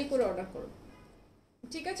 তাড়াতাড়ি করে অর্ডার করো,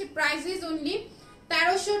 ঠিক আছে, প্রাইস ইজ অনলি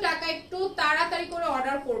 1300 টাকা। একটু তাড়াতাড়ি করে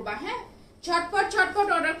অর্ডার করবা। হ্যাঁ ঝটপট ঝটপট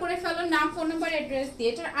অর্ডার করে ফেলো, নাম ফোন নাম্বার অ্যাড্রেস দিয়ে।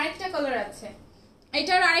 এটার আরেকটা কালার আছে,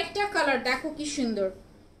 এটার আরেকটা কালার দেখো কি সুন্দর।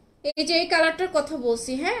 এই যে এই কালারটার কথা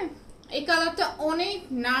বলছি, হ্যাঁ এই কালারটা অনেক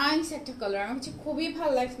নাইস একটা কালার, আমার কাছে খুবই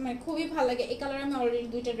ভালো লাগে, মানে খুবই ভালো লাগে এই কালার। আমি অলরেডি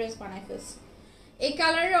দুইটা ড্রেস বানাই ফেলছি এই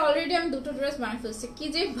কালারে, অলরেডি আমি দুটো ড্রেস বানাই ফেলছি। কি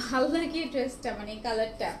যে ভালো লাগে এই ড্রেসটা, মানে এই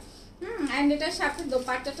কালারটা। এন্ড এটার সাথে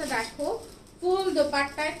দোপাট্টাটা দেখো, ফুল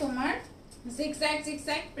দোপাট্টায় তোমার জিগজ্যাগ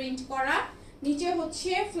জিগজ্যাগ প্রিন্ট করা, নিচে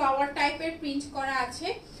হচ্ছে ফ্লাওয়ার টাইপের প্রিন্ট করা আছে।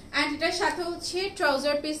 এন্ড এটার সাথে হচ্ছে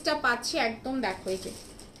ট্রাউজার পিসটা পাচ্ছি একদম, দেখো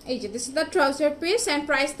এই যে this is the trouser piece. And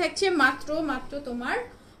price থাকছে মাত্র তোমার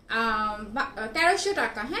 1300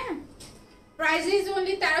 টাকা। হ্যাঁ প্রাইস ইজ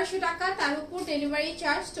অনলি 1300 টাকা, তার উপর delivery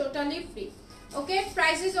charge totally free. Okay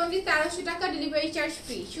price is only 1300 টাকা, ডেলিভারি চার্জ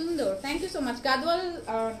ফ্রি। সুন্দর, thank you so much. Gadwal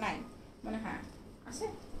নাই মানে, হ্যাঁ আছে,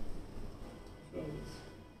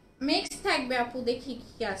 মিক্স থাকবে আপু, দেখি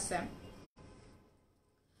কি আছে।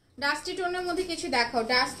 ডাস্টি টোনের মধ্যে কিছু দেখাও।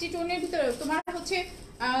 ডাস্টি টোনের ভিতরে তোমার হচ্ছে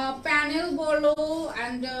প্যানেল বলো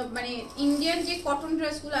এন্ড মানে ইন্ডিয়ান যে কটন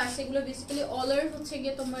ড্রেসগুলো আছে এগুলো বেসিক্যালি অলার হচ্ছে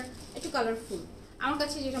গিয়ে তোমার একটু কালারফুল, আমার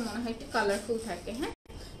কাছে যেটা মনে হয় একটু কালারফুল থাকে। হ্যাঁ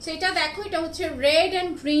সেটা দেখো, এটা হচ্ছে রেড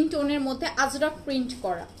এন্ড গ্রিন টোনের মধ্যে আজরাক প্রিন্ট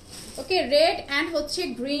করা। ওকে রেড এন্ড হচ্ছে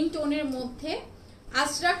গ্রিন টোনের মধ্যে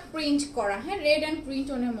আজরাক প্রিন্ট করা, হ্যাঁ রেড এন্ড গ্রিন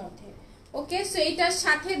টোনের মধ্যে। ওকে সো এইটার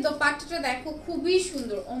সাথে দোপাট্টাটা দেখো খুবই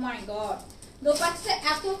সুন্দর। ও মাই গড, দোপাট্টাটা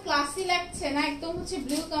এত ক্লাসি লাগছে না, একদম হচ্ছে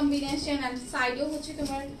ব্লু কম্বিনেশন এন্ড সাইডেও হচ্ছে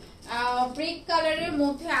তোমার ব্রিক কালারের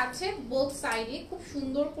মধ্যে আছে, বোথ সাইডে খুব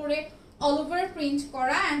সুন্দর করে অল ওভার প্রিন্ট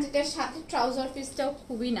করা। এন্ড এটার সাথে ট্রাউজার পিসটাও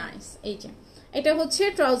খুবই নাইস। এই যে এটা হচ্ছে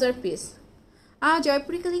ট্রাউজার পিস।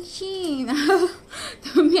 জয়পুরি কালেকশন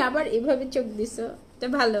তুমি আবার এভাবে চোখ দিছো, এটা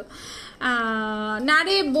ভালো না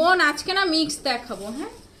রে বোন। আজকে না মিক্স দেখাবো,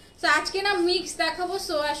 হ্যাঁ তো আজকে না মিক্স দেখাবো।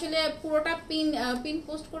 সো আসলে পুরোটা পিন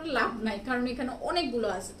পোস্ট করে লাভ নাই, কারণ এখানে অনেকগুলো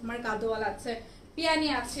আছে, তোমার গাদোয়াল আছে, পিয়ানি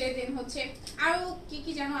আছে, দেন হচ্ছে আরো কি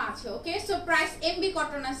কি যেন আছে। Okay so price MB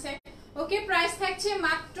cotton আছে। ওকে প্রাইস থাকছে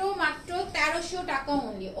মাত্র 1300 টাকা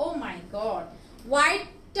অনলি। ও মাই গড,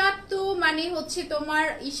 হোয়াইটটা তো মানে হচ্ছে তোমার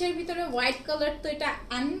ইসের ভিতরে হোয়াইট কালার, তো এটা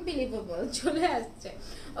আনবিলিভেবল চলে আসছে।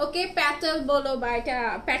 ওকে প্যাটেল বলো বা এটা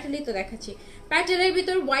প্যাটেলই তো দেখাচ্ছি, প্যাটেলের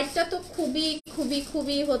ভিতর হোয়াইটটা তো খুবই খুবই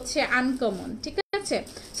খুবই হচ্ছে আনকমন, ঠিক আছে।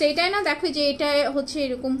 সেইটাই না দেখো যে এটা হচ্ছে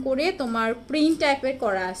এরকম করে তোমার প্রিন্ট টাইপের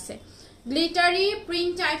করা আছে, গ্লিটারি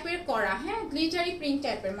প্রিন্ট টাইপের করা। হ্যাঁ গ্লিটারি প্রিন্ট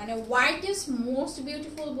টাইপের, মানে হোয়াইট ইজ মোস্ট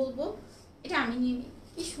বিউটিফুল বলবো। এটা আমি নিয়ে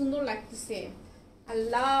কি সুন্দর লাগতেছে,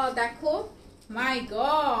 আল্লাহ দেখো, মাই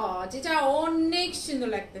গড এটা অনেক সুন্দর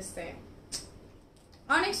লাগতেছে,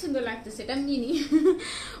 অনেক সুন্দর লাগতেছে, এটা মিনি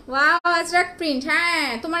ওয়াও আজরাক প্রিন্ট। হ্যাঁ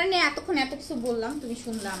তোমার নিয়ে এতক্ষণ এত কিছু বললাম, তুমি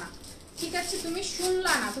শুনলা না, ঠিক আছে তুমি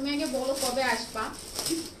শুনলা না, তুমি আগে বলো কবে আসবা।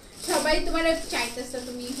 সবাই তোমার চাইতেছে,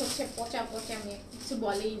 তুমি হচ্ছে পচা পচা, আমি কিছু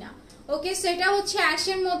বলেই না। ওকে সেটা হচ্ছে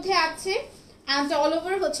অ্যাশের মধ্যে আছে এন্ড অল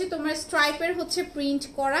ওভার হচ্ছে তোমার স্ট্রাইপের হচ্ছে প্রিন্ট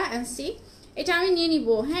করা। এন্ড সি এটা আমি নিয়ে নিব,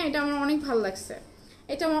 হ্যাঁ এটা আমার অনেক ভালো লাগছে,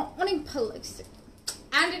 এটা আমার অনেক ভালো লাগছে।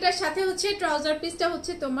 এন্ড এটার সাথে হচ্ছে ট্রাউজার পিসটা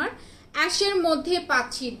হচ্ছে তোমার অ্যাশের মধ্যে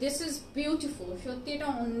পাচ্ছি। দিস ইজ বিউটিফুল, সত্যি এটা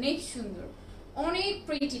অনেক সুন্দর, অনেক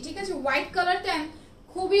প্রিটি, ঠিক আছে। হোয়াইট কালারটা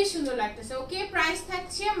খুবই সুন্দর লাগতেছে। ওকে প্রাইস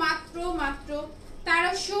থাকছে মাত্র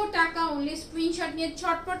 1300 টাকা অনলি। স্ক্রিনশট নিয়ে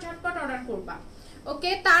ঝটপট ঝটপট অর্ডার করবা।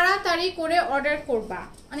 ওকে তাড়াতাড়ি করে অর্ডার করবা,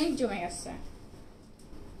 অনেক জমে গেছে।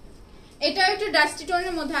 এটা একটু ডাস্টি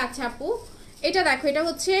টোনের মধ্যে আছে আপু, এটা দেখো এটা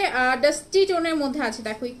হচ্ছে ডাস্টি টোনের মধ্যে আছে,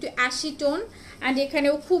 দেখো একটু অ্যাশি টোন এন্ড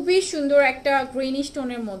এখানেও খুবই সুন্দর একটা গ্রিনিশ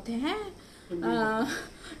টোনের মধ্যে। হ্যাঁ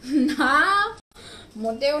না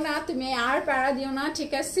মোটেও না, তুমি আর প্যারা দিও না,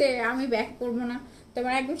 ঠিক আছে আমি ব্যাক করবো না,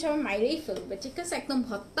 তোমার একদম সবাই মাইরেই ফেলবে, ঠিক আছে একদম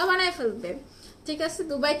ভত্তা বানায় ফেলবে, ঠিক আছে।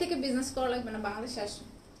 দুবাই থেকে বিজনেস করা লাগবে না, বাংলাদেশ আসো,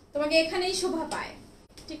 তোমাকে এখানেই শোভা পায়,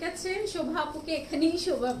 ঠিক আছে। শোভা আপুকে এখানেই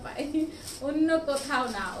শোভা পায়, অন্য কোথাও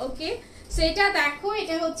না। ওকে সেটা দেখো,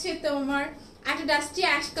 এটা হচ্ছে তোমার একটা ডাস্টি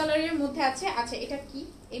অ্যাশ কালারের মধ্যে আছে। আচ্ছা এটা কি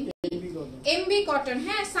এমবি কটন,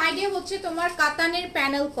 হ্যাঁ সাইডে হচ্ছে তোমার কাতানের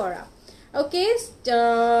প্যানেল করা। ওকে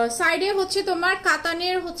সাইডে হচ্ছে তোমার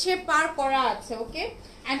কাতানের হচ্ছে পার করা আছে। ওকে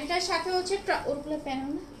এন্ড এটার সাথে হচ্ছে ওগুলো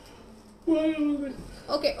প্যানেল না,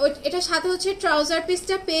 ওকে এটার সাথে হচ্ছে ট্রাউজার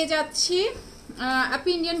পিসটা পেয়ে যাচ্ছি। আপনি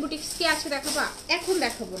ইন্ডিয়ান বুটিক্স কি আছে দেখাবা? এখন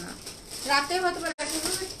দেখাবো না, রাতে হয়তো দেখাবো,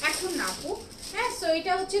 এখন না আপু। হ্যাঁ সো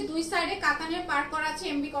এটা হচ্ছে দুই সাইডে কাতানের পার করা আছে,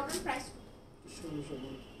 এমবি কটন। প্রাইস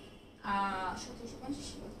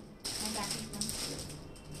 1750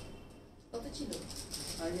 কত ছিল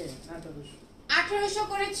আগে? 1800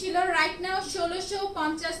 করে ছিল, রাইট নাও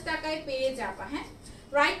 1650 টাকায় পেয়ে যাবা। হ্যাঁ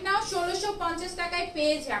রাইট নাও 1650 টাকায়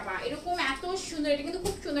পেয়ে যাবা, এরকম এত সুন্দর, এটা কিন্তু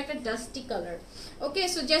খুব সুন্দর একটা dusty colour. Okay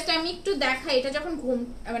so just আমি একটু দেখাই, এটা যখন ঘুম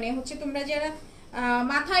মানে হচ্ছে তোমরা যারা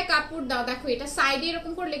মাথায় কাপড় দাও, দেখো এটা সাইডে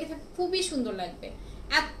এরকম করে লেগে থাকে, খুবই সুন্দর লাগবে।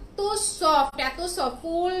 এত সফট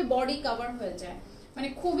ফুল বডি কভার হয়ে যায়, মানে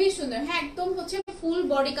খুবই সুন্দর। হ্যাঁ একদম হচ্ছে ফুল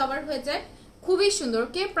বডি কভার হয়ে যায়, খুবই সুন্দর।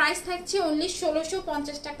 ওকে প্রাইস থাকছে অনলি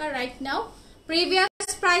 1650 টাকা রাইট নাও।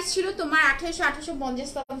 প্রিভিয়াস প্রাইস ছিল তোমার 2850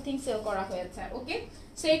 সামথিং সেল করা হয়েছে। ওকে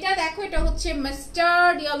সেটা দেখো, এটা হচ্ছে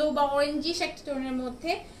মাস্টার্ড ইয়েলো বা অরেঞ্জিশ একটা টোনের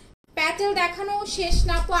মধ্যে। প্যাটেল দেখানো শেষ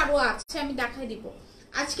না, তো আরো আছে, আমি দেখাই দিব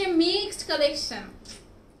আজকে মিক্সড কালেকশন,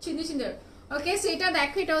 সুন্দর সুন্দর। ওকে সেটা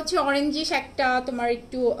দেখো, এটা হচ্ছে অরেঞ্জিশ একটা তোমার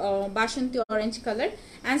একটু বাসন্তী অরেঞ্জ কালার,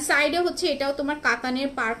 এন্ড সাইডে হচ্ছে এটাও তোমার কাতানের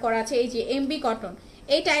পার করা আছে, এই যে এমবি কটন,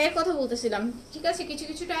 এই টাইয়ের কথা বলতেছিলাম, ঠিক আছে। কিছু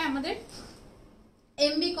কিছু টাই আমাদের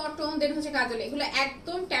এমবি কটন, দেন হচ্ছে কাজল, এগুলো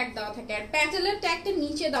একদম ট্যাগ দেওয়া থাকে, আর প্যাটেলের ট্যাগটা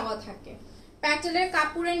নিচে দেওয়া থাকে, প্যাটেলের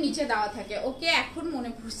কাপড়ের নিচে দেওয়া থাকে। ওকে এখন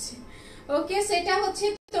মনে পড়ছে। ওকে সেটা হচ্ছে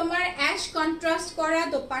তোমার অ্যাশ কন্ট্রাস্ট করা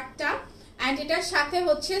দোপাট্টা, এন্ড এটার সাথে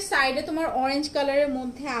হচ্ছে সাইডে তোমার অরেঞ্জ কালারের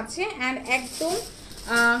মধ্যে আছে, এন্ড একদম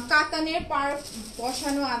কাতানের পার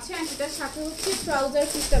বসানো আছে, এন্ড এটার সাথে হচ্ছে ট্রাউজার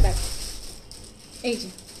পিসটা দেখো, এই যে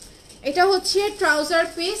এটা হচ্ছে ট্রাউজার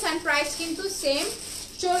পিস, এন্ড প্রাইস কিন্তু সেম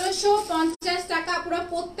 1650 টাকা। পুরো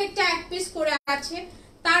প্রত্যেকটা এক পিস করে আছে,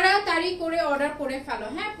 তাড়াতাড়ি করে অর্ডার করে ফেলো।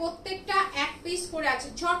 হ্যাঁ প্রত্যেকটা এক পিস করে আছে,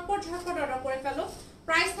 ঝটপট ঝটপট অর্ডার করে ফেলো।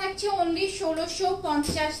 প্রাইস থাকছে অনলি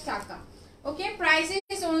 1650 টাকা। ওকে প্রাইস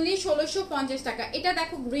ইজ অনলি 1650 টাকা। এটা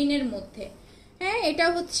দেখো গ্রিনের মধ্যে, হ্যাঁ এটা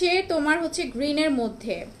হচ্ছে তোমার হচ্ছে গ্রিনের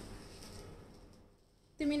মধ্যে।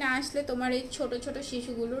 তুমি না আসলে তোমার এই ছোট ছোট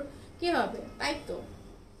শিশুগুলোর কি হবে, তাই তো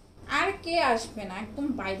আর কে আসবে না, একদম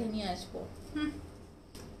বাইরে নিয়ে আসবো।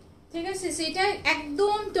 ঠিক আছে সেটা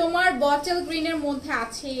একদম তোমার বটল গ্রিনের মধ্যে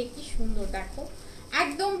আছে, কি সুন্দর দেখো,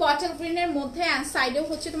 একদম বটল গ্রিনের মধ্যে, আর সাইডেও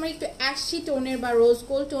হচ্ছে তোমার একটু অ্যাশি টোনের বা রোজ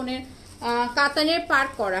গোল্ড টোনের কাতানের পার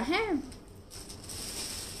করা। হ্যাঁ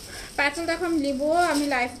প্যাটার্ন দেখো, আমি নিবো, আমি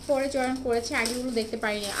লাইভ পরে জয়েন করেছি, আগেগুলো দেখতে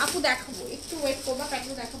পারিনি। আপু দেখাবো, একটু ওয়েট করবা,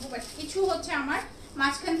 প্যাটার্ন দেখাবো, বাট কিছু হচ্ছে আমার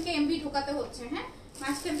মাঝখান থেকে এমবি ঢোকাতে হচ্ছে। হ্যাঁ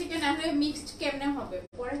মাঝখান থেকে না হলে মিক্সড কেমনে হবে,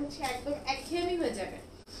 পরে হচ্ছে একদম একঘেয়েমি হয়ে যাবে,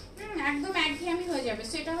 একদম একঘেয়েমি হয়ে যাবে।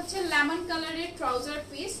 সেটা হচ্ছে লেমন কালারের ট্রাউজার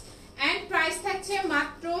পিস, এন্ড প্রাইস থাকছে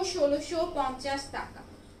মাত্র 1650 টাকা।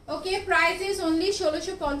 ওকে প্রাইস ইজ অনলি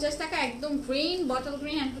 1650 টাকা, একদম গ্রিন বটল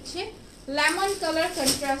গ্রিন, এন্ড হচ্ছে লেমন কালার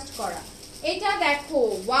কন্ট্রাস্ট করা। এটা দেখো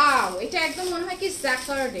ওয়াও, এটা একদম মনে হয় কি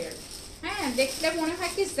জ্যাকার্ডের, হ্যাঁ দেখলে মনে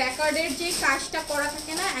হয় কি জ্যাকার্ডের যে কাজটা করা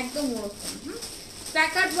থাকে না, একদম ওরকম।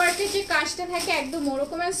 জ্যাকার্ড ওয়ার্কের যে কাজটা থাকে একদম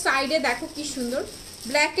ওরকম। সাইডে দেখো কি সুন্দর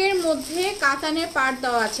ব্ল্যাকের মধ্যে কাতানের পার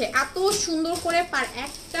দেওয়া আছে, এত সুন্দর করে পার,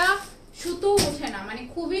 একটা সুতো ওঠে না, মানে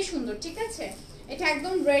খুবই সুন্দর। ঠিক আছে এটা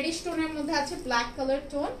একদম রেডিশ টোনের মধ্যে আছে, ব্ল্যাক কালার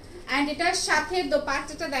টোন, এন্ড এটার সাথে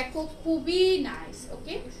দোপাট্টাটা দেখো খুবই নাইস।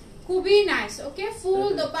 ওকে খুবই নাইস। ওকে ফুল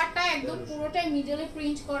দোপাট্টা একদম পুরোটাই মিডলে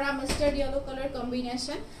প্রিন্ট করা, mustard yellow colour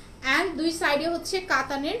combination, and দুই সাইডে হচ্ছে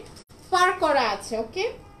কাতানের পার করা আছে। ওকে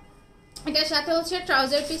এটার সাথে হচ্ছে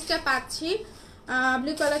ট্রাউজার পিসটা পাচ্ছি,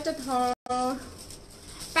 ব্লু কালারটা ধর,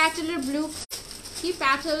 প্যাটেলের ব্লু কি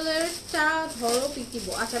প্যাটেলেরটা ধরো পিকিব।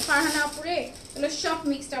 আচ্ছা ফারহানা আপুরে এগুলো সব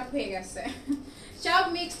মিক্সড আপ হয়ে গেছে, সব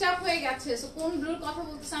মিক্সড আপ হয়ে গেছে। সো কোন ব্লুর কথা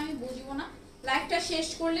বলতেছে আমি বুঝবো না, লাইভটা শেষ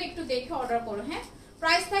করলে একটু দেখে অর্ডার করো। হ্যাঁ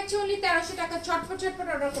প্রাইস থাকছে অনলি 1300 টাকা, ছটফট ছটফট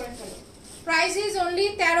অর্ডার করে ফেলো। প্রাইস ইজ অনলি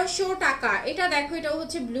 1300 টাকা। এটা দেখো এটাও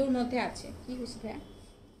হচ্ছে ব্লুর মধ্যে আছে, কি হয়েছে ভাইয়া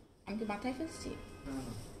আমি কি মাথায় ফেলছি?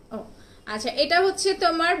 ও আচ্ছা এটা হচ্ছে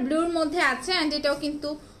তোমার ব্লুর মধ্যে আছে, এন্ড এটাও কিন্তু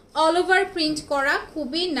অল ওভার প্রিন্ট করা,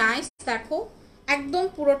 খুবই নাইস। দেখো একদম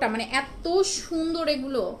পুরোটা মানে এত সুন্দর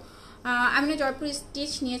এগুলো। আমি না জয়পুরি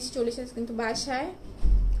স্টিচ নিয়েছি, চলে এসেছে কিন্তু বাসায়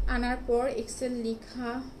আনার পর এক্সেল লিখা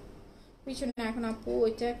পিছনে। এখন আপু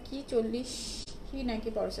ওইটা কি 40 কি নাকি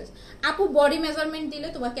প্রসেস, আপু বডি মেজারমেন্ট দিলে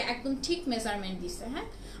তোমাকে একদম ঠিক মেজারমেন্ট দিছে। হ্যাঁ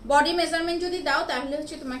বডি মেজারমেন্ট যদি দাও তাহলে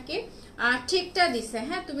হচ্ছে তোমাকে ঠিকটা দিছে।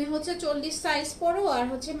 হ্যাঁ তুমি হচ্ছে 40 সাইজ পরো, আর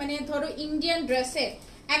হচ্ছে মানে ধরো ইন্ডিয়ান ড্রেসে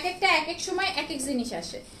এক একটা এক এক সময় এক এক জিনিস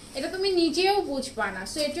আসে, এটা তুমি নিজেও বুঝবা না।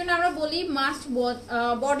 সো এর জন্য আমরা বলি মাস্ট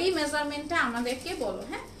বডি মেজারমেন্টটা আমাদেরকে বলো।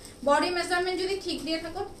 হ্যাঁ বডি মেজারমেন্ট যদি ঠিক দিয়ে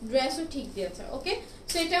থাকো ড্রেসও ঠিক দিয়েছে। ওকে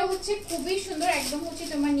সেটা হচ্ছে খুবই সুন্দর, একদম হচ্ছে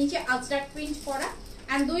তোমার নিচে আজরাক প্রিন্ট করা,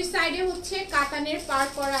 এন্ড দুই সাইডে হচ্ছে কাতানের পার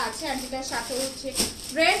করা আছে, এন্ড এটার সাথে হচ্ছে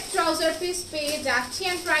রেড ট্রাউজার পিস পেয়ে যাচ্ছি,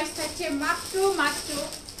 এন্ড প্রাইস থাকছে মাত্র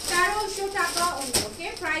 1300 টাকা অনলি। ওকে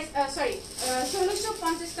প্রাইস সরি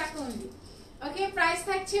 1650 টাকা অনলি। ওকে প্রাইস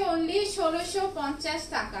থাকছে অনলি 1650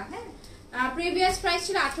 টাকা। হ্যাঁ প্রিভিয়াস প্রাইস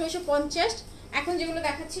ছিল 1850, এখন যেগুলো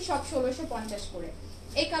দেখাচ্ছি সব 1650 করে।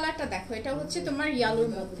 এই কালারটা দেখো, এটা হচ্ছে তোমার ইয়েলোর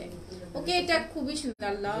মধ্যে। ওকে এটা খুবই সুন্দর,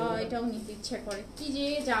 আল্লাহ এটাও নিতে ইচ্ছা করে, কি যে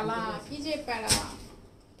জ্বালা কি যে প্যারা,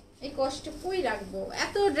 এই কষ্ট কই রাখবো,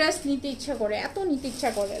 এত ড্রেস নিতে ইচ্ছা করে, এত নিতে ইচ্ছা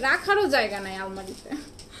করে, রাখারও জায়গা নাই আলমারিতে।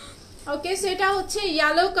 ওকে, সেটা হচ্ছে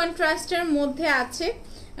ইয়েলো কন্ট্রাস্টের মধ্যে আছে,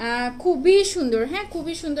 খুবই সুন্দর। হ্যাঁ,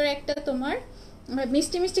 খুবই সুন্দর একটা তোমার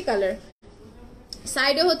মিষ্টি মিষ্টি কালার।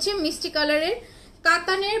 সাইডে হচ্ছে মিষ্টি কালারের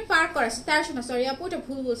কাতানের পার করা আছে 1300 না, সরি আপু এটা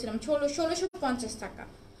ভুল বলছিলাম, 1650 টাকা।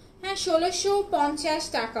 হ্যাঁ 1650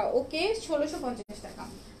 টাকা। ওকে 1650 টাকা।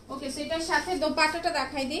 ওকে, সেটার সাথে দোপাট্টাটা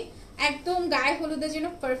দেখাই দিই, একদম গায়ে হলুদের জন্য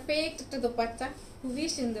পারফেক্ট একটা দোপাট্টা, খুবই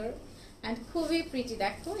সুন্দর এন্ড খুবই প্রিটি।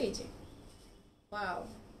 দেখো এই যে ওয়াও,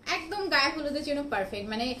 একদম গায়ে হলুদের জন্য পারফেক্ট,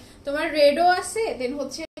 মানে তোমার রেডও আছে, দেন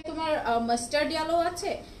হচ্ছে তোমার মাস্টার্ড ইয়েলো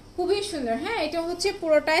আছে, খুবই সুন্দর। হ্যাঁ, এটা হচ্ছে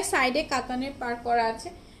পুরোটায় সাইডে কাতানের পার করা আছে,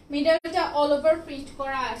 মিডলটা অল ওভার প্রিন্ট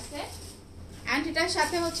করা আছে এন্ড এটার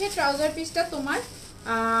সাথে হচ্ছে ট্রাউজার পিসটা তোমার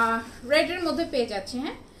রেড এর মধ্যে পেয়ে যাচ্ছে।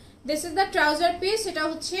 হ্যাঁ, this is the trouser piece, এটা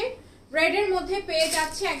হচ্ছে রেড এর মধ্যে পেয়ে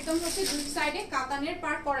যাচ্ছে, একদম হচ্ছে দুই সাইডে কাতানের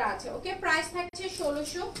পার করা আছে। ওকে, প্রাইস থাকছে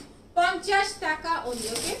 1650 টাকা only.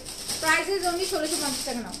 Okay, price is only 1650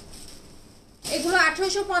 টাকা। নাও, এগুলো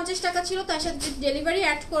 1850 টাকা ছিল, তার সাথে ডেলিভারি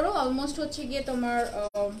অ্যাড করো অলমোস্ট হচ্ছে গিয়ে তোমার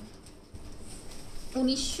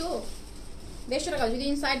 1900-150 টাকা। যদি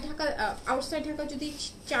ইনসাইড ঢাকা আউটসাইড ঢাকা যদি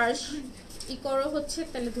চার্জ ই করো হচ্ছে,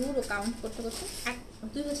 তাহলে ধরো কাউন্ট করতে করতে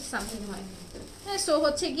 2000 সামথিং হয়। হ্যাঁ, সো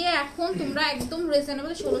হচ্ছে গিয়ে এখন তোমরা একদম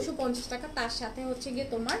রিজনেবল 1650 টাকা, তার সাথে হচ্ছে গিয়ে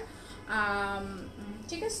তোমার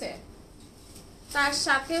ঠিক আছে, তার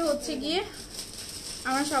সাথে হচ্ছে গিয়ে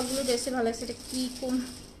আমার সবগুলো ড্রেসে ভালো লাগছে। এটা কি কোন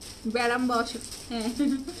ব্যারাম বা অসুখ? হ্যাঁ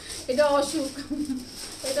এটা অসুখ,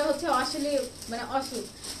 এটা হচ্ছে আসলে মানে অসুখ।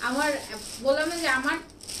 আমার বললাম যে আমার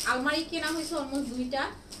আলমারি কেনা হয়েছে অলমোস্ট 2টা,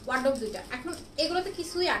 ওয়ার্ডরোব 2টা, এখন এগুলোতে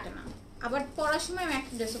কিছুই আটে না, আবার পড়ার সময় আমি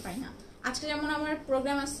একটা ড্রেসও পাই না। আজকে যেমন আমার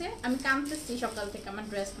প্রোগ্রাম আছে, আমি কাঁদতেছি সকাল থেকে, আমার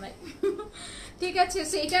ড্রেস নাই। ঠিক আছে,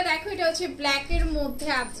 সেটা দেখো, এটা হচ্ছে ব্ল্যাক এর মধ্যে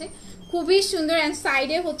আছে, খুবই সুন্দর এন্ড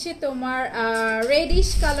সাইডে হচ্ছে তোমার রেডিশ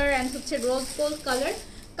কালার এন্ড হচ্ছে রোজ গোল্ড কালার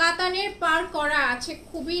কাতানের পার করা আছে,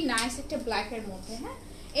 খুবই নাইস একটা ব্ল্যাক এর মধ্যে। হ্যাঁ,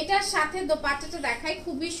 এটার সাথে দোপাট্টাটা দেখাই,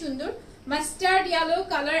 খুবই সুন্দর মাস্টার্ড ইয়েলো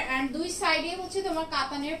কালার এন্ড দুই সাইডে হচ্ছে তোমার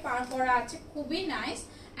কাতানের পার করা আছে, খুবই নাইস।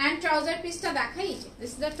 এন্ড ট্রাউজার পিসটা দেখাই,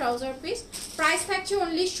 this is the trouser piece. Price থাকছে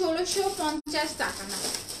অনলি 1650 টাকা। না,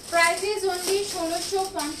 প্রাইস ইজ অনলি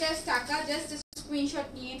 1650 টাকা। জাস্ট স্ক্রিনশট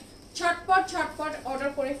নিয়ে ছটপট ছটপট অর্ডার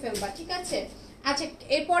করে ফেলবা, ঠিক আছে? আচ্ছা,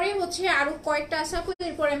 এরপরে হচ্ছে আরো কয়েকটা আছে,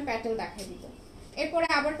 এরপরে আমি প্যাটেল দেখাই দিব, এরপরে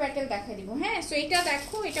আবার প্যাটেল দেখাই দিব। হ্যাঁ, সো এটা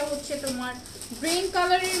দেখো, এটা হচ্ছে তোমার গ্রিন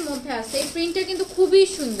কালারের মধ্যে আছে, এই প্রিন্টটা কিন্তু খুবই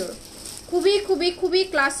সুন্দর, খুবই খুবই খুবই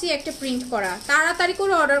ক্লাসি একটা প্রিন্ট করা। তাড়াতাড়ি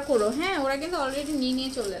করে অর্ডার করো। হ্যাঁ, ওরা কিন্তু অলরেডি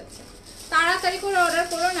নিয়ে চলে যাচ্ছে, তাড়াতাড়ি করে অর্ডার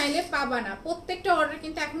করো, নাইলে পাবা না। প্রত্যেকটা অর্ডার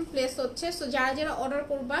কিন্তু এখন প্লেস হচ্ছে, সো যারা যারা অর্ডার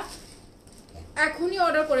করবা এখনই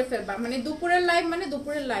অর্ডার করে ফেলবা, মানে দুপুরের লাইভ, মানে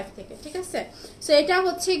দুপুরের লাইভ থেকে, ঠিক আছে? সো এটা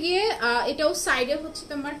হচ্ছে গিয়ে এটাও সাইডে হচ্ছে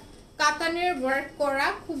তোমার কাতানের ওয়ার্ক করা,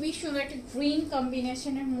 খুবই সুন্দর একটা গ্রিন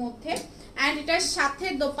কম্বিনেশনের মধ্যে এন্ড এটার সাথে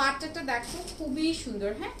দোপাট্টাটা দেখো, খুবই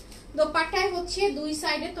সুন্দর। হ্যাঁ, দোপাট্টায় হচ্ছে দুই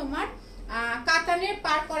সাইডে তোমার কাতানের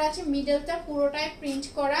পার করা আছে, মিডলটা পুরোটাই প্রিন্ট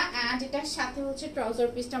করা এন্ড এটার সাথে হচ্ছে ট্রাউজার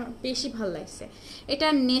পিসটা আমার বেশি ভালো লাগছে। এটা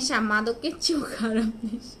নেশা, মাদকের চেয়েও খারাপ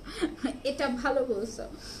নেশা। এটা ভালো বলছো,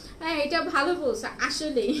 হ্যাঁ এটা ভালো বলছো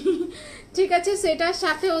আসলেই। ঠিক আছে, সেটার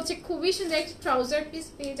সাথে হচ্ছে খুবই সুন্দর একটা ট্রাউজার পিস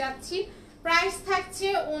পেয়ে যাচ্ছি। প্রাইস থাকছে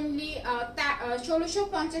অনলি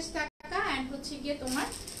 1650 টাকা এন্ড হচ্ছে গিয়ে তোমার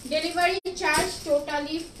ডেলিভারি চার্জ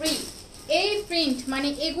টোটালি ফ্রি। এই প্রিন্ট মানে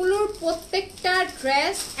এগুলোর প্রত্যেকটা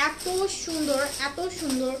ড্রেস এত সুন্দর, এত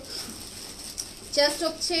সুন্দর, জাস্ট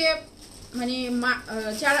হচ্ছে মানে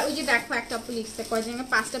যারা ওই যে দেখো একটা আপু লিখছে কয়েকজন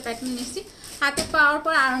 5টা প্যাটার্ন নিচ্ছি, হাতে পাওয়ার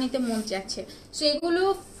পর আরো নিতে মন চাচ্ছে। সো এগুলো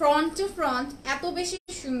ফ্রন্ট টু ফ্রন্ট এত বেশি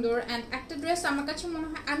সুন্দর এন্ড একটা ড্রেস আমার কাছে মনে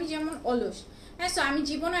হয়, আমি যেমন অলস, হ্যাঁ, সো আমি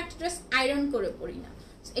জীবনে একটা ড্রেস আয়রন করে পরি না,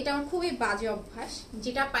 এটা আমার খুবই বাজে অভ্যাস।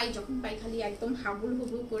 যেটা পাই যখন পাই খালি একদম হাবুল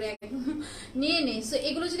হুবুল করে একদম নিয়ে নেই। সো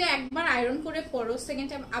এগুলো যদি একবার আয়রন করে পরো, সেকেন্ড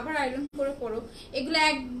টাইম আবার আয়রন করে পরো, এগুলো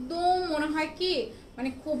একদম মনে হয় কি মানে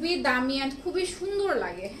খুবই দামি এন্ড খুবই সুন্দর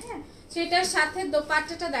লাগে। হ্যাঁ, সেটার সাথে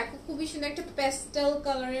দোপাট্টাটা দেখো, খুবই সুন্দর একটা পেস্টেল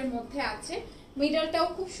কালারের মধ্যে আছে, মিডলটাও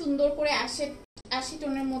খুব সুন্দর করে অ্যাশি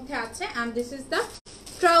টোনের মধ্যে আছে and this is the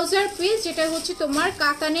trouser piece, যেটা হচ্ছে তোমার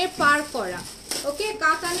কাতানের পার করা। ওকে,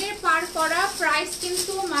 কাতানের পার করা, প্রাইস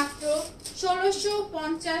কিন্তু মাত্র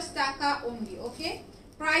 1650 টাকা only. Okay,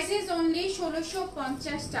 price is only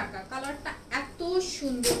 1650 টাকা। কালারটা এত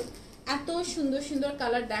সুন্দর, এত সুন্দর সুন্দর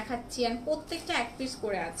কালার দেখাচ্ছি এন্ড প্রত্যেকটা এক পিস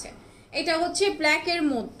করে আছে। এটা হচ্ছে ব্ল্যাক এর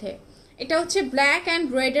মধ্যে, এটা হচ্ছে ব্ল্যাক এন্ড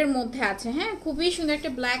রেড এর মধ্যে আছে। হ্যাঁ, খুবই সুন্দর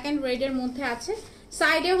একটা ব্ল্যাক এন্ড রেড এর মধ্যে আছে,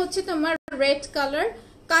 সাইডে হচ্ছে তোমার রেড কালার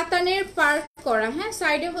কাতানের পার করা। হ্যাঁ,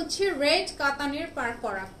 সাইডে হচ্ছে রেড কাতানের পার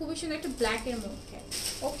করা, খুবই সুন্দর একটা ব্ল্যাক এর মধ্যে।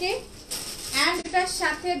 ওকে, এন্ড এটার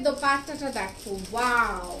সাথে দোপাট্টাটা দেখো,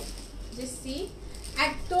 ওয়াও, সি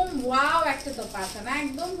একদম ওয়াও একটা দোপাট্টা না,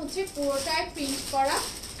 একদম হচ্ছে পুরোটাই প্রিন্ট করা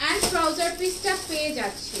এন্ড ট্রাউজার পিসটা পেয়ে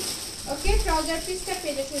যাচ্ছি। ওকে, ট্রাউজার পিসটা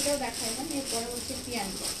পেয়ে যাচ্ছি, ওটাও দেখাইলাম। এরপরে হচ্ছে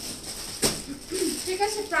পিয়ানি, ঠিক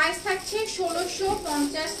আছে। প্রাইস থাকছে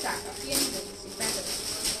 1650 টাকা। পিয়ানি বলছি প্যাটার্ন।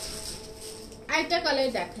 আরেকটা কালার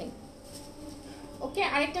দেখাই। ওকে,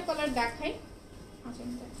 আরেকটা কালার দেখাই।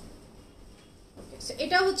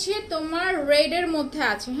 এটা হচ্ছে তোমার রেড এর মধ্যে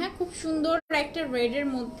আছে, হ্যাঁ খুব সুন্দর একটা রেড এর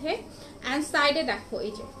মধ্যে। এন্ড সাইডে দেখো,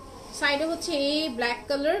 এই যে সাইডে হচ্ছে এই ব্ল্যাক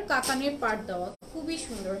কালার কাতানের পার্ট দেওয়া, খুবই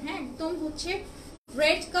সুন্দর। হ্যাঁ, একদম হচ্ছে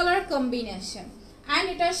রেড কালার কম্বিনেশন। এন্ড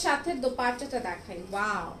এটার সাথে দোপাট্টাটা দেখাই।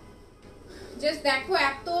 ওয়াও, জাস্ট দেখো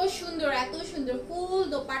এত সুন্দর, এত সুন্দর। ফুল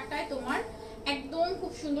দোপাট্টায় তোমার একদম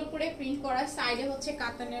খুব সুন্দর করে প্রিন্ট করা, সাইডে হচ্ছে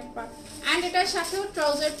কাতানের পার্ট। এন্ড এটার সাথেও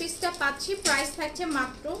ট্রাউজার পিসটা পাচ্ছি। প্রাইস থাকছে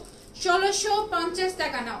মাত্র 1650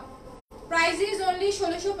 টাকা। নাও, প্রাইস ইজ অনলি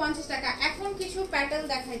 1650 টাকা। এখন কিছু প্যাটেল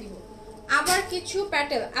দেখাই দিব, আবার কিছু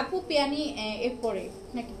প্যাটেল। আপু পিয়ানি এরপরে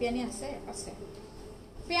নাকি পিয়ানি আছে? আছে,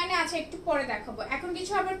 পিয়ানি আছে, একটু পরে দেখাবো। এখন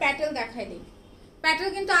কিছু আবার প্যাটেল দেখাই দিই। প্যাটেল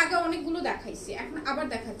কিন্তু আগে অনেকগুলো দেখাইছি, এখন আবার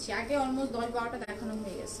দেখাচ্ছি। আগে অলমোস্ট 10-12টা দেখানো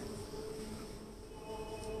হয়ে গেছে।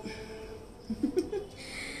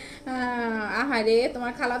 আহারে,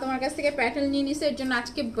 তোমার খালা তোমার কাছ থেকে প্যাটেল নিয়ে নিছে, এর জন্য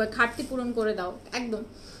আজকে ঘাটতি পূরণ করে দাও। একদম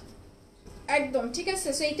একদম ঠিক আছে।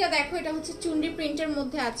 সো এইটা দেখো, এটা হচ্ছে চুন্ডি প্রিন্টের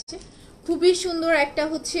মধ্যে আছে, খুবই সুন্দর একটা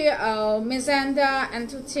হচ্ছে মেজেন্ডা এন্ড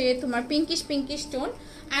হচ্ছে তোমার পিঙ্কিশ টোন।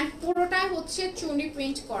 এন্ড পুরোটা হচ্ছে চুন্ডি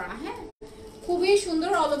প্রিন্ট করা। হ্যাঁ, খুবই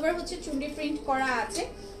সুন্দর, অল ওভার হচ্ছে চুন্ডি প্রিন্ট করা আছে।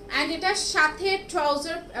 এন্ড এটার সাথে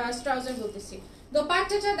ট্রাউজার বলতেছি,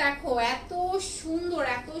 দোপাট্টাটা দেখো এত সুন্দর,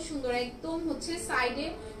 এত সুন্দর। একদম হচ্ছে সাইডে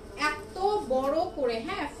এত বড় করে,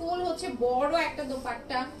 হ্যাঁ ফুল হচ্ছে বড় একটা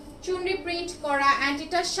দোপাট্টা, চুন্ডি প্রিন্ট করা। এন্ড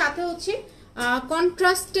এটার সাথে হচ্ছে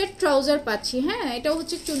কন্ট্রাস্টেড ট্রাউজার পাচ্ছি। হ্যাঁ, এটা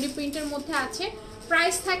হচ্ছে চুন্ডি প্রিন্টের মধ্যে আছে।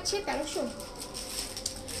 প্রাইস থাকছে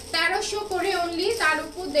 1300 করে অনলি, তার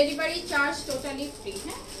উপর ডেলিভারি চার্জ টোটালি ফ্রি।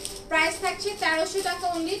 হ্যাঁ, প্রাইস থাকছে 1300 টাকা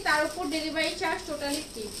অনলি, তার উপর ডেলিভারি চার্জ টোটালি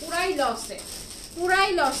ফ্রি। পুরাই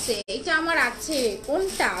লসে এটা আমার আছে।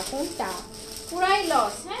 কোনটা পুরাই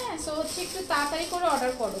লস। হ্যাঁ, সো হচ্ছে একটু তাড়াতাড়ি করে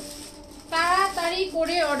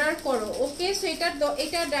অর্ডার করো, ওকে। সো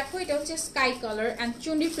এটা দেখো, এটা হচ্ছে স্কাই কালার এন্ড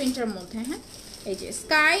চুন্ডি প্রিন্টের মধ্যে। হ্যাঁ, এই যে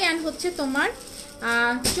স্কাই এন্ড হচ্ছে তোমার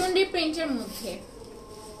চুন্ডি প্রিন্টের মধ্যে।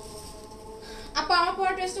 আপা আমার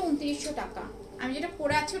পরা ড্রেসটা 2900 টাকা, আমি যেটা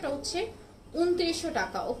পরে আছি ওটা হচ্ছে 2900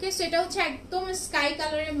 টাকা। ওকে, সো এটা হচ্ছে একদম স্কাই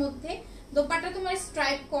কালারের মধ্যে, দোপাট্টা তোমার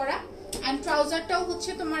স্ট্রাইপ করা এন্ড ট্রাউজারটাও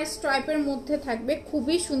হচ্ছে তোমার স্ট্রাইপের মধ্যে থাকবে,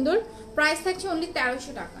 খুবই সুন্দর। প্রাইস থাকছে অনলি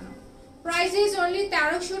 1300 টাকা। না, প্রাইস ইজ অনলি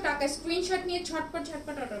 1300 টাকা। স্ক্রিনশট নিয়ে ঝটপট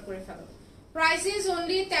অর্ডার করে ফেলো। প্রাইস ইজ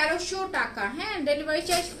অনলি 1300 টাকা। হ্যাঁ, ডেলিভারি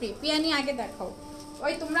চার্জ ফ্রি। পিয়ানি আগে দেখাও।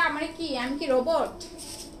 ওই তোমরা আমি কি রোবট?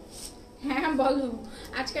 হ্যাঁ বলো,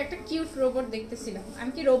 আজকে একটা কিউট রোবট দেখতেছিলাম।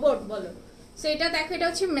 আমি কি রোবট? বলো। সো এটা দেখো, এটা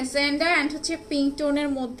হচ্ছে মেজেন্ডা এন্ড হচ্ছে পিঙ্ক টোনের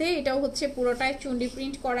মধ্যে। এটাও হচ্ছে পুরোটাই চুন্ডি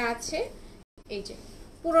প্রিন্ট করা আছে। এই যে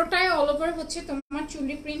পুরোটাই অল ওভার হচ্ছে তোমার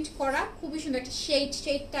চুন্ডি প্রিন্ট করা, খুবই সুন্দর একটা শেড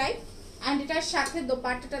টাইপ। এন্ড এটার সাথে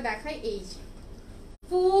দোপাট্টাটা দেখাই, এই যে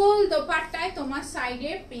ফুল দোপাট্টায় তোমার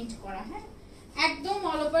সাইডে প্রিন্ট করা। হ্যাঁ, একদম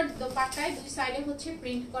অল ওভার দোপাট্টায় দুই সাইডে হচ্ছে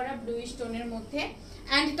প্রিন্ট করা ব্লুইশ টোনের মধ্যে।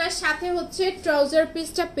 এন্ড এটার সাথে হচ্ছে ট্রাউজার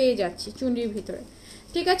পিসটা পেয়ে যাচ্ছি চুন্ডির ভিতরে।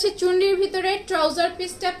 ঠিক আছে, চুন্ডির ভিতরে ট্রাউজার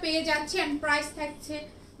পিসটা পেয়ে যাচ্ছে। এন্ড প্রাইস থাকছে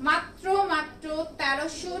মাত্র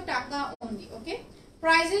 1300 টাকা only. Okay,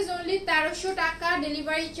 price is only 1300 টাকা,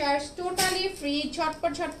 ডেলিভারি চার্জ টোটালি ফ্রি।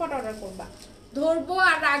 ঝটপট অর্ডার করবা, ধরবো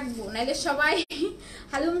আর রাখবো, নাহলে সবাই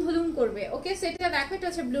হালুম করবে। ওকে, সেটা দেখো, এটা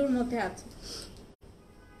হচ্ছে ব্লুর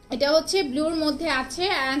মধ্যে আছে,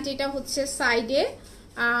 এন্ড এটা হচ্ছে সাইডে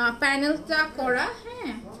প্যানেলটা করা।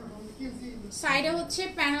 হ্যাঁ, সাইডে হচ্ছে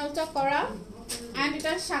প্যানেলটা করা। এন্ড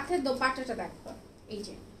এটার সাথে দোপাট্টাটা দেখো, এই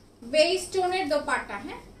যে বেস টোনের দোপাট্টা।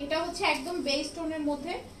 হ্যাঁ, এটা হচ্ছে একদম বেস টোনের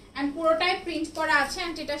মধ্যে এন্ড পুরোটাই প্রিন্ট করা আছে।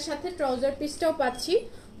 এন্ড এটার সাথে ট্রাউজার পিসটাও পাচ্ছি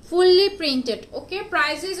fully printed. Okay,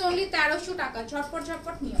 price is only 1300 টাকা।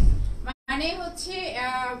 ঝটপট নিও। মানে হচ্ছে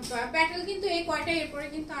প্যাটেল কিন্তু এই কয়টা, এরপরে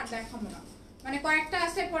কিন্তু আর দেখাবো না। মানে কয়েকটা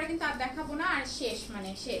আছে, পরে কিন্তু আর দেখাবো না, আর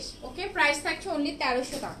শেষ। ওকে, প্রাইস থাকছে অনলি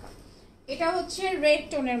 1300 টাকা। এটা হচ্ছে রেড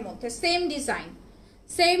টোনের মধ্যে, সেম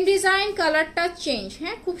ডিজাইন, কালারটা চেঞ্জ।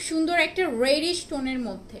 হ্যাঁ, খুব সুন্দর একটা রেডিশ টোনের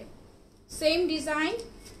মধ্যে, সেম ডিজাইন,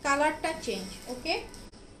 কালারটা চেঞ্জ। ওকে,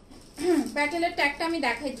 প্যাটেলের ট্যাগটা আমি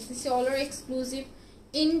দেখাই দিতেছি, অলার এক্সক্লুসিভ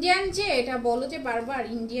ইন্ডিয়ান। যে এটা বলো যে বারবার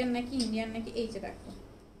ইন্ডিয়ান নাকি, এই যে দেখো,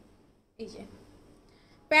 এই যে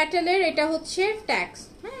প্যাটেলের এটা হচ্ছে ট্যাগস।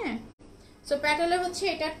 হ্যাঁ, সো প্যাটেলের হচ্ছে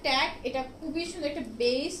এটা ট্যাগ, এটা খুবই সুন্দর একটা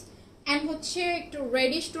বেস এন্ড হচ্ছে একটু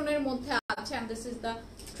রেডিশ টোনের মধ্যে আছে। And this is the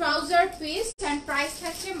trouser piece and price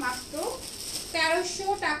থাকছে মাত্র 1300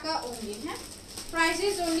 টাকা অনলি। হ্যাঁ, প্রাইস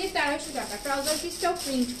ইজ অনলি 1300 টাকা। ট্রাউজার পিসটাও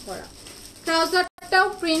প্রিন্ট করা, ট্রাউজারটাও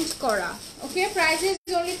প্রিন্ট করা। ওকে, প্রাইস ইজ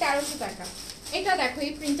অনলি 1300 টাকা। এটা দেখো,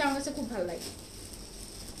 এই প্রিন্টটা আমার কাছে খুব ভালো লাগে,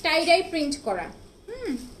 টাই ডাই প্রিন্ট করা।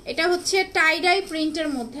 এটা হচ্ছে টাই ডাই প্রিন্টের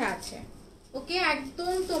মধ্যে আছে। ওকে,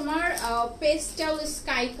 একদম তোমার পেস্টেল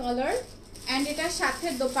স্কাই কালার এন্ড এটার সাথে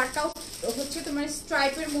দোপাট্টাও হচ্ছে তোমার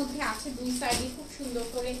স্ট্রাইপের মধ্যে আছে, দুই সাইডে খুব সুন্দর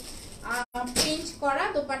করে প্রিন্ট করা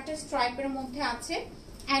দোপাট্টা স্ট্রাইপের মধ্যে আছে।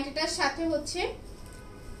 এন্ড এটার সাথে হচ্ছে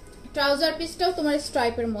ট্রাউজার পিসটাও তোমার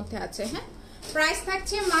স্ট্রাইপের মধ্যে আছে। হ্যাঁ, প্রাইস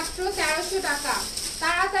থাকছে মাত্র 1300 টাকা।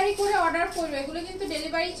 তাড়াতাড়ি করে অর্ডার করবে, এগুলো কিন্তু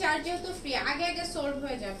ডেলিভারি চার্জ যেহেতু ফ্রি, আগে আগে সোল্ড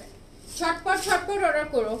হয়ে যাবে। ঝটপট ঝটপট অর্ডার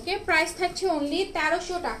করো। ওকে, প্রাইস থাকছে অনলি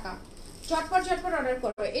 1300 টাকা। ঝটপট ঝটপট অর্ডার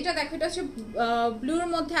করো। এটা দেখো, এটা হচ্ছে ব্লুর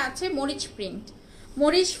মধ্যে আছে মরিচ প্রিন্ট,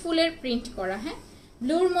 মরিচ ফুলের প্রিন্ট করা। হ্যাঁ,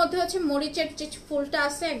 ব্লুর মধ্যে হচ্ছে মরিচের যে ফুলটা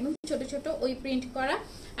আছে একদম ছোট ছোট, ওই প্রিন্ট করা।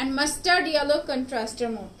 এন্ড মাস্টার্ড ইয়েলো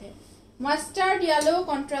কন্ট্রাস্টের মধ্যে, মাস্টার্ড ইয়েলো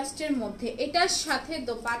কন্ট্রাস্টের মধ্যে এটার সাথে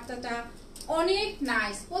দোপাট্টাটা অনেক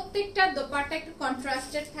নাইস। প্রত্যেকটা দোপাট্টা একটু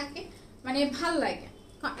কন্ট্রাস্টেড থাকে, মানে ভাল লাগে।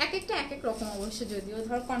 এক একটা এক এক রকম অবশ্য, যদিও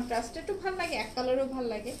ধর কন্ট্রাস্ট একটু ভাল লাগে, এক কালারও ভাল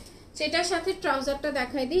লাগে। সেটার সাথে ট্রাউজারটা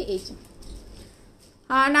দেখাই দিই। এই যে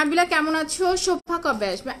নাবিলা কেমন আছো? শোভা কবে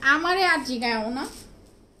আসবে? আমারে আর জিগায়ও না,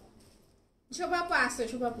 শোভাপা আছে,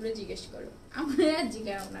 শোভাপুরে জিজ্ঞেস করো, আমারে আর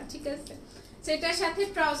জিগায়ও না, ঠিক আছে? সেটার সাথে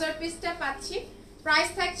ট্রাউজার পিসটা পাচ্ছি। প্রাইস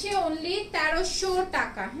থাকছে অনলি 1300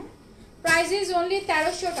 টাকা। হ্যাঁ, প্রাইস ইজ অনলি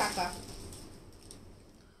 1300 টাকা।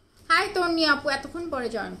 হাই তন্নি আপু, এতক্ষণ পরে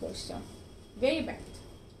জয়েন করছো, ভেরি ব্যাড।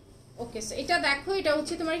 ওকে, সো এটা দেখো, এটা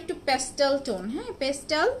হচ্ছে তোমার একটু পেস্টেল টোন। হ্যাঁ,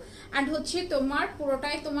 পেস্টেল এন্ড হচ্ছে তোমার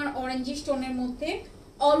পুরোটাই তোমার অরেঞ্জিশ টোনের মধ্যে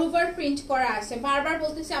অল ওভার প্রিন্ট করা আছে। বারবার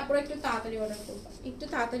বলতেছি আপুরা একটু তাড়াতাড়ি অর্ডার করবা, একটু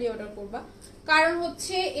তাড়াতাড়ি অর্ডার করবা, কারণ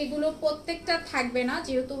হচ্ছে এগুলো প্রত্যেকটা থাকবে না,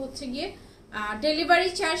 যেহেতু হচ্ছে গিয়ে ডেলিভারি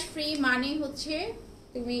চার্জ ফ্রি, মানে হচ্ছে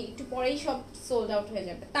তুমি একটু পরেই সব সোল্ড আউট হয়ে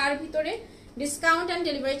যাবে। তার ভিতরে discount and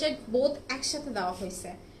delivery charge both একসাথে দেওয়া হয়েছে।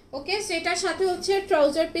 ওকে, সেটার সাথে হচ্ছে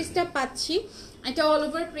ট্রাউজার পিসটা পাচ্ছি, এটা অল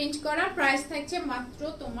ওভার প্রিন্ট করা। প্রাইস থাকছে মাত্র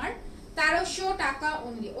তোমার 1300 টাকা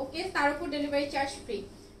অনলি। ওকে, তার উপর delivery charge free.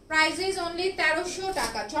 Price is only 1300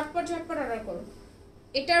 টাকা। ঝটপট ঝটপট অর্ডার করুন।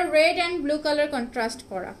 এটা red and blue colour contrast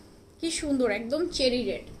করা, কি সুন্দর, একদম চেরি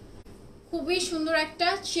রেড, খুবই সুন্দর একটা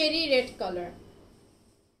চেরি রেড কালার।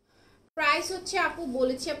 প্রাইস হচ্ছে আপু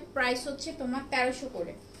বলেছি, প্রাইস হচ্ছে তোমার 1300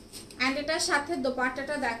 করে। এন্ড এটার সাথে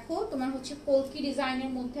দোপাট্টাটা দেখো, তোমার হচ্ছে কলকি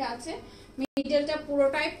ডিজাইনের মধ্যে আছে, মিডলটা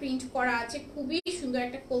পুরোটাই প্রিন্ট করা আছে, খুবই সুন্দর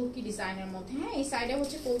একটা কলকি ডিজাইনের মধ্যে। হ্যাঁ, এই সাইডে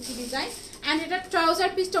হচ্ছে কলকি ডিজাইন। এন্ড এটা ট্রাউজার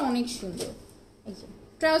পিসটা অনেক সুন্দর, এই যে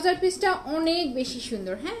ট্রাউজার পিসটা অনেক বেশি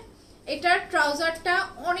সুন্দর। হ্যাঁ, এটার ট্রাউজারটা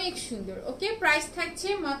অনেক সুন্দর। ওকে, প্রাইস থাকছে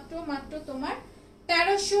মাত্র মাত্র তোমার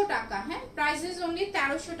 1300 টাকা। হ্যাঁ, প্রাইস ইজ অনলি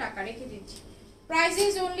 1300 টাকা, রেখে দিচ্ছি। প্রাইস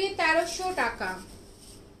ইজ অনলি 1300 টাকা।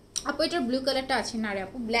 আপু এটার ব্লু কালারটা আছে না রে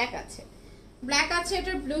আপু? ব্ল্যাক আছে, ব্ল্যাক আছে,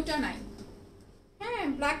 এটার ব্লুটা নাই। হ্যাঁ,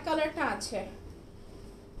 ব্ল্যাক কালারটা আছে।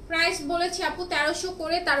 প্রাইস বলেছি আপু 1300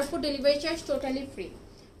 করে, তার উপর delivery charge totally free.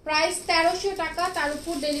 Price 1300 টাকা, তার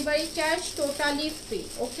উপর ডেলিভারি চার্জ টোটালি ফ্রি।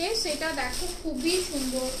 ওকে, সেটা দেখো, খুবই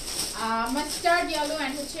সুন্দর মাস্টার্ড ইয়েলো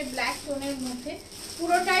এন্ড হচ্ছে ব্ল্যাক টোনের মধ্যে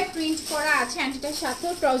পুরোটাই প্রিন্ট করা আছে। এন্ড এটার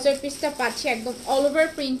সাথেও ট্রাউজার পিসটা পাচ্ছি একদম অল ওভার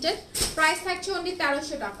প্রিন্টেড। প্রাইস থাকছে অনলি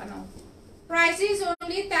 1300 টাকা। নাও, প্রাইস ইজ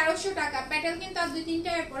অনলি 1300 টাকা। প্যাটেল কিন্তু আর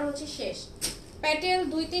 2-3টা, এরপর হচ্ছে শেষ। প্যাটেল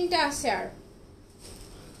 2-3টা আছে আর,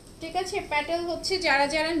 ঠিক আছে? প্যাটেল হচ্ছে যারা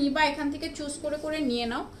যারা নিবা এখান থেকে চুজ করে করে নিয়ে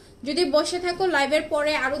নাও। যদি বসে থাকো লাইভের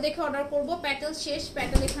পরে আরো দেখে অর্ডার করবো, প্যাটেল শেষ,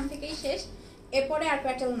 প্যাটেল এখান থেকেই শেষ, এরপরে আর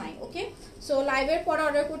প্যাটেল নাই। ওকে, সো লাইভের পরে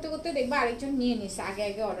অর্ডার করতে করতে দেখবা আরেকজন নিয়ে নিছে আগে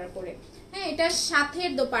আগে অর্ডার করে। হ্যাঁ, এটার সাথে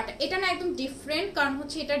দোপাট্টা, এটা না একদম ডিফারেন্ট, কারণ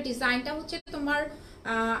হচ্ছে এটার ডিজাইনটা হচ্ছে তোমার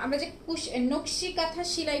আমরা যে নকশি কাঁথা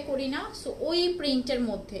সেলাই করি না, সো ওই প্রিন্টের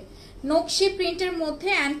মধ্যে, নকশি প্রিন্টের মধ্যে।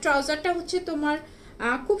 অ্যান্ড ট্রাউজারটা হচ্ছে তোমার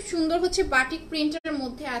খুব সুন্দর হচ্ছে বাটিক প্রিন্টের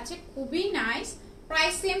মধ্যে আছে, খুবই নাইস।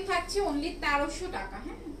 প্রাইস সেম থাকছে অনলি 1300 টাকা।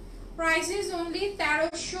 হ্যাঁ, প্রাইস ইজ অনলি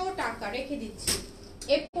 1300 টাকা, রেখে দিচ্ছি।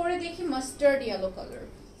 এরপরে দেখি মাস্টার্ড ইয়েলো কালার।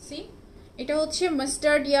 সি, এটা হচ্ছে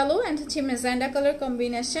মাস্টার্ড ইয়েলো এন্ড হচ্ছে magenta colour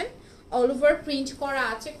combination, all over print করা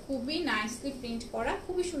আছে, খুবই নাইসলি প্রিন্ট করা,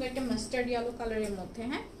 খুবই সুন্দর একটা মাস্টার্ড ইয়েলো কালারের মধ্যে।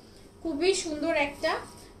 হ্যাঁ, খুবই সুন্দর একটা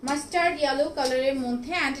মাস্টার্ড ইয়েলো কালারের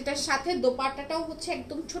মধ্যে। এন্ড এটার সাথে দোপাট্টাটাও হচ্ছে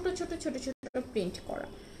একদম ছোট ছোট ছোট ছোট প্রিন্ট করা,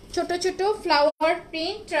 ছোট ছোট flower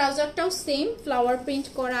print. ট্রাউজারটাও same flower print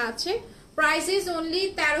করা আছে। প্রাইস ইজ অনলি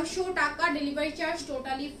 1300 টাকা, delivery charge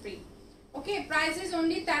totally free. Okay, price is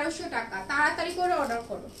only 1300 টাকা। তাড়াতাড়ি করে অর্ডার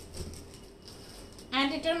করো। এন্ড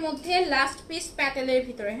এটার মধ্যে লাস্ট পিস প্যাটেলের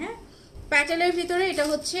ভিতরে। হ্যাঁ, প্যাটেলের ভিতরে এটা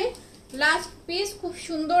হচ্ছে লাস্ট পিস, খুব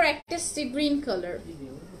সুন্দর একটা সি গ্রিন কালার।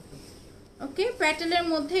 ওকে, প্যাটেলের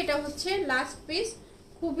মধ্যে এটা হচ্ছে লাস্ট পিস,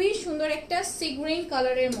 খুবই সুন্দর একটা সি গ্রিন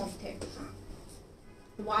কালারের মধ্যে।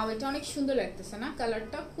 ওয়াও, এটা অনেক সুন্দর লাগতেছে না?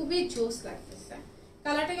 কালারটা খুবই জোস লাগতেছে,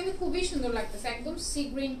 কালারটা কিন্তু খুবই সুন্দর লাগতেছে, একদম সি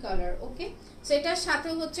গ্রিন কালার। ওকে, সেটার সাথে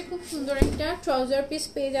হচ্ছে খুব সুন্দর একটা ট্রাউজার পিস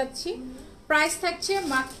পেয়ে যাচ্ছি। প্রাইস থাকছে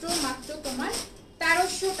মাত্র তোমার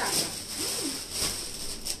 1300 টাকা।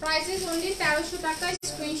 প্রাইস ইজ অনলি 1300 টাকা।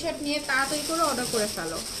 স্ক্রিনশট নিয়ে তাড়াতাড়ি করে অর্ডার করে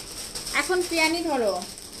ফেলো। এখন পিয়ানি ধরো,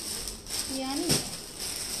 পিয়ানি।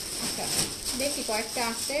 আচ্ছা দেখি কয়েকটা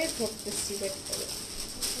আছে, ধরতেছি, ওয়েট করো।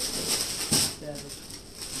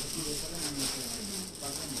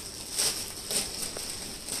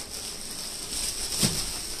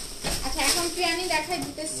 আচ্ছা এখন পিয়ানি দেখাই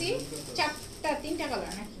দিতেছি। তিনটা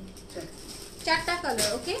কালার নাকি? চারটা কালার।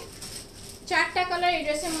 ওকে, চারটা কালার এই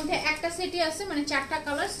ড্রেসের মধ্যে একটা সেটই আছে, মানে চারটা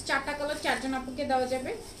কালার, চারটা কালার চারজন আপুকে দেওয়া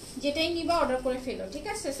যাবে। যেটাই নিবা অর্ডার করে ফেলো, ঠিক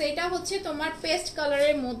আছে? সেটা হচ্ছে তোমার পেস্ট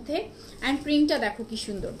কালারের মধ্যে। অ্যান্ড প্রিন্টটা দেখো কি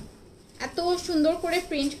সুন্দর, এত সুন্দর করে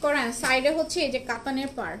প্রিন্ট করা। সাইডে হচ্ছে এই যে কাতানের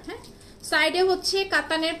পার, হ্যাঁ সাইডে হচ্ছে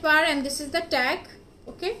কাতানের পার। And this is the tag.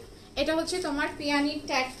 ওকে, এটা হচ্ছে তোমার পিয়ানির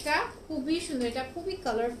ট্যাগটা, খুবই সুন্দর, এটা খুবই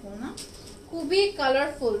কালারফুল না? খুবই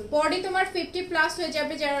কালারফুল। বডি তোমার 50+ হয়ে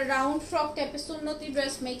যাবে। যারা রাউন্ড ফ্রক টাইপের সুন্নতি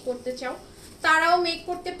ড্রেস মেক করতে চাও তারাও মেক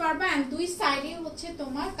করতে পারবে। অ্যান্ড দুই সাইডে হচ্ছে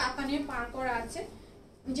তোমার কাতানের পার করা আছে,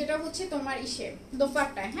 যেটা হচ্ছে তোমার ইসে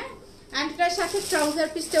দোপাট্টায়। হ্যাঁ, অ্যান্ড এটার সাথে ট্রাউজার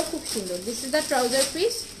পিসটাও খুব সুন্দর। This is the trouser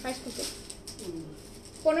piece. Price কত?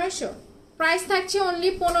 1500। প্রাইস থাকছে অনলি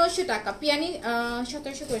 1500 টাকা। পিয়ানি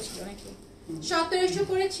 1700 করেছিল নাকি? 1700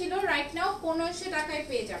 করেছিল। রাইট নাও 1500 টাকায়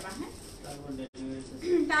পেয়ে যাবা। হ্যাঁ,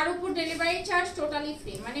 তার উপর ডেলিভারি চার্জ টোটালি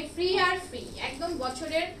ফ্রি, মানে ফ্রি আর ফ্রি, একদম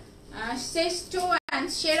বছরের শ্রেষ্ঠ এন্ড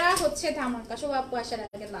সেরা হচ্ছে ধামাকা। সব আপু আসার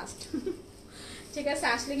আগে লাস্ট, ঠিক আছে?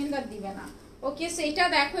 আসলে কিন্তু আর দিবে না। ওকে, সেইটা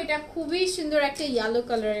দেখো, এটা খুবই সুন্দর একটা ইয়েলো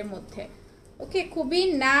কালারের মধ্যে। ওকে, খুবই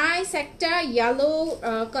নাইস একটা ইয়েলো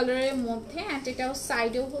কালারের মধ্যে। অ্যান্ড এটাও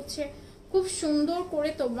সাইডেও হচ্ছে খুব সুন্দর করে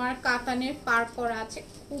তোমার কাতানের পার করা আছে,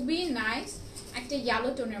 খুবই নাইস একটা ইয়েলো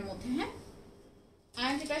টোনের মধ্যে। হ্যাঁ,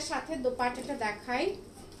 অ্যান্ড এটার সাথে দোপাট্টাটা দেখাই।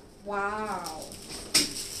 ওয়াও,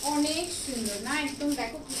 অনেক সুন্দর না? একদম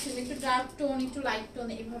দেখো কি সুন্দর, একটু ডার্ক টোন, একটু লাইট টোন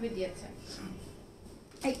এভাবে দিয়েছে,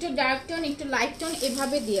 একটু ডার্ক টোন একটু লাইট টোন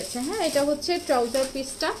এভাবে দিয়েছে। হ্যাঁ, এটা হচ্ছে ট্রাউজার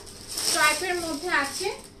পিসটা, স্ট্রাইপের মধ্যে আছে।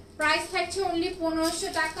 প্রাইস থাকছে অনলি 1500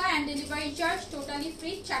 টাকা and delivery charge totally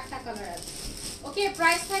free. চারটা কালার আছে। ওকে,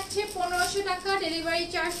 প্রাইস থাকছে 1500 টাকা, ডেলিভারি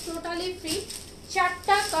চার্জ টোটালি ফ্রি।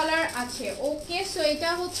 চারটা কালার আছে। ওকে, সো এটা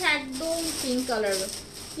হচ্ছে একদম পিঙ্ক কালার,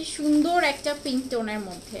 কি সুন্দর একটা পিঙ্ক টোনের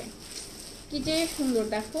মধ্যে, কি যে সুন্দর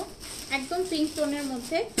দেখো, একদম পিঙ্ক টোনের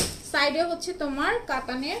মধ্যে। সাইডে হচ্ছে তোমার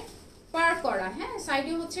কাতানের পার করা। হ্যাঁ,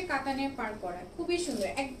 সাইডে হচ্ছে কাতানের পার করা, খুবই সুন্দর,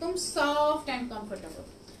 একদম সফট অ্যান্ড কমফোর্টেবল।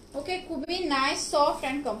 ওকে, খুবই নাইস, সফট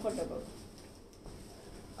অ্যান্ড কমফোর্টেবল।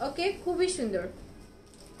 ওকে, খুবই সুন্দর।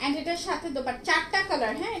 অ্যান্ড এটার সাথে দোপাট্টা চারটা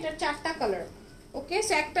কালার। হ্যাঁ, এটার চারটা কালার। ওকে,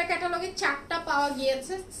 সো একটা ক্যাটালগে চারটা পাওয়া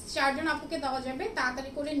গিয়েছে, চারজন আপুকে দেওয়া যাবে,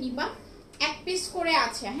 তাড়াতাড়ি করে নিবা। এক পিস করে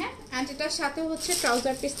আছে। হ্যাঁ, অ্যান্ড এটার সাথে হচ্ছে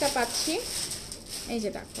ট্রাউজার পিসটা পাচ্ছি, এই যে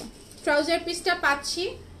দেখো ট্রাউজার পিসটা পাচ্ছি।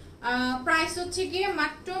 প্রাইস হচ্ছে গিয়ে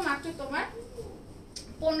মাত্র তোমার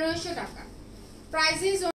 1500 টাকা। প্রাইস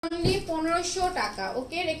ইজ অনলি 1500 টাকা।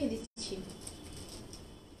 ওকে, রেখে দিচ্ছি।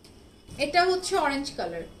 এটা হচ্ছে অরেঞ্জ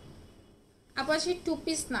কালার, আপাতত 2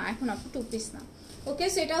 পিস না, এখন আপু 2 পিস না। ওকে,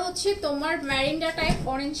 সেটা হচ্ছে তোমার ম্যারিন্ডা টাইপ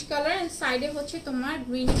অরেঞ্জ কালার, এন্ড সাইডে হচ্ছে তোমার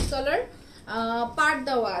গ্রিন কালার পার্ট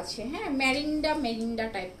দেওয়া আছে। হ্যাঁ, ম্যারিন্ডা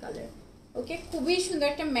টাইপ কালার। ওকে, খুবই সুন্দর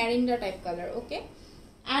একটা ম্যারিন্ডা টাইপ কালার। ওকে,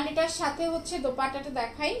 অ্যান্ড এটার সাথে হচ্ছে দোপাট্টাটা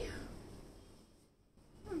দেখাই,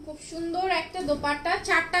 খুব সুন্দর একটা দোপাট্টা।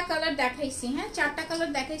 চারটা কালার দেখাইছি। হ্যাঁ, চারটা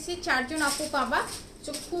কালার দেখাইছি, চারজন আপু পাবা।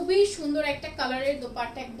 তো খুবই সুন্দর একটা কালারের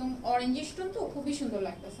দোপাট্টা, একদম অরেঞ্জ স্টোন, তো খুবই সুন্দর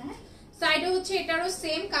লাগতেছে। হ্যাঁ, সাইডে হচ্ছে এটারও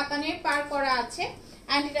সেম কাতানের পার করা আছে।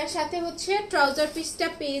 অ্যান্ড এটার সাথে হচ্ছে ট্রাউজার পিসটা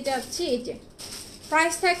পেয়ে যাচ্ছি। এই যে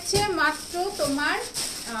প্রাইস থাকছে মাত্র তোমার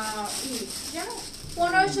জানো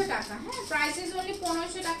 1500 টাকা। হ্যাঁ, প্রাইস ইজ অনলি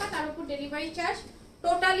 1500 টাকা, তার উপর delivery charge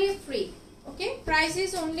totally free. Okay, price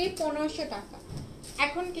is only 1500 টাকা।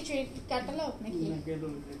 এখন কিছু ক্যাটালগ নাকি?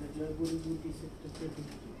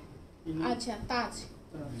 আচ্ছা, তাজ।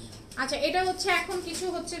 আচ্ছা, এটা হচ্ছে এখন কিছু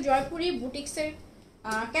হচ্ছে জয়পুরি বুটিক্সের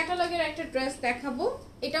ক্যাটালগের একটা ড্রেস দেখাবো।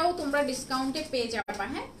 এটাও তোমরা ডিসকাউন্টে পেয়ে যাবে।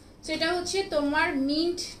 হ্যাঁ, সেটা হচ্ছে তোমার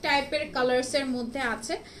মিন্ট টাইপের কালার্স এর মধ্যে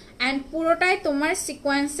আছে, অ্যান্ড পুরোটাই তোমার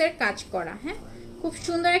সিকোয়েন্সের কাজ করা। হ্যাঁ, খুব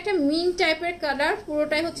সুন্দর একটা মিন্ট টাইপের কালার,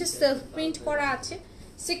 পুরোটাই হচ্ছে সেলফ প্রিন্ট করা আছে,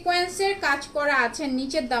 সিকোয়েন্সের কাজ করা আছে।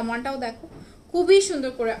 নিচের দামানটাও দেখো খুবই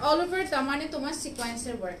সুন্দর করে অল ওভার দামানে তোমার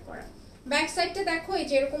সিকোয়েন্সের ওয়ার্ক করা। ব্যাক সাইডটা দেখো, এই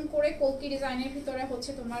যে এরকম করে কলকি ডিজাইনের ভিতরে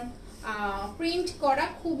হচ্ছে তোমার প্রিন্ট করা,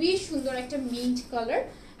 খুবই সুন্দর একটা মিন্ট কালার।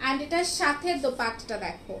 অ্যান্ড এটার সাথে দোপাট্টাটা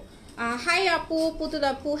দেখো, হাই আপু, পুতুল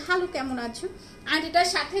আপু, হ্যালো, কেমন আছো? আর এটার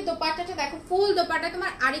সাথে দোপাট্টাটা দেখো, ফুল দোপাট্টা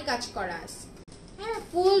তোমার আরি কাজ করা আছে। হ্যাঁ,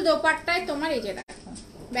 ফুল দোপাট্টায় তোমার এই যে দেখো,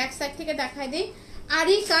 ব্যাক সাইড থেকে দেখাই দিই,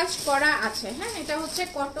 আরি কাজ করা আছে। হ্যাঁ, এটা হচ্ছে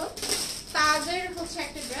কটন তাজের হচ্ছে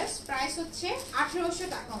একটা ড্রেস, প্রাইস হচ্ছে 1800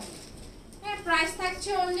 টাকা। হ্যাঁ, প্রাইস থাকছে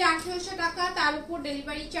অনলি 1800 টাকা, তার উপর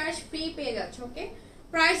ডেলিভারি চার্জ ফ্রি পেয়ে যাচ্ছে। ওকে,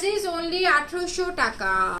 প্রাইস ইজ অনলি 1800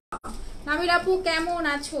 টাকা। নাবিল আপু কেমন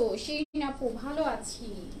আছো? শিরিন আপু ভালো আছি।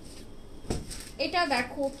 এটা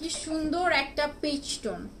দেখো কি সুন্দর একটা পিচ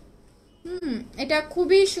টোন। এটা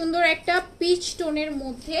খুবই সুন্দর একটা পিচ টোনের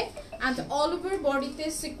মধ্যে আর অল ওভার বডিতে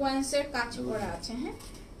সিকোয়েন্সের কাজ করা আছে। হ্যাঁ,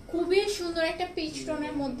 খুবই সুন্দর একটা পিচ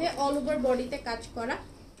টোনের মধ্যে অল ওভার বডিতে কাজ করা।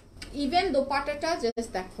 ইভেন দোপাট্টাটা জাস্ট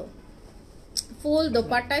দেখো, ফুল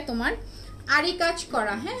দোপাট্টায় তোমার আরি কাজ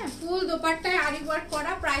করা। হ্যাঁ, ফুল দোপাট্টায় আরি ওয়ার্ক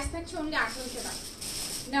করা। প্রাইস থাকছে অনলি 1800 টাকা।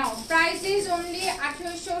 নাও, প্রাইস ইজ অনলি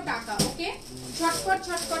 1800 টাকা। ওকে, ছটপট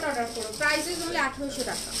অর্ডার করো। প্রাইস ইজ অনলি 1800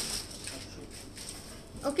 টাকা।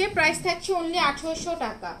 ওকে, প্রাইস থাকছে অনলি 1800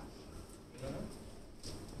 টাকা।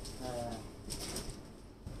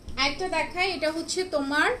 একটা দেখাই, এটা হচ্ছে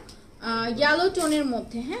তোমার ইয়েলো টোনের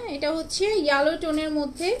মধ্যে। হ্যাঁ, এটা হচ্ছে ইয়েলো টোনের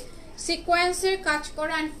মধ্যে সিকোয়েন্সের কাজ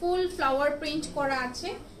করা এন্ড ফুল ফ্লাওয়ার প্রিন্ট করা আছে।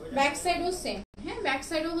 ব্যাক সাইডও সেম। হ্যাঁ, ব্যাক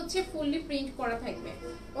সাইডও হচ্ছে ফুললি প্রিন্ট করা থাকবে।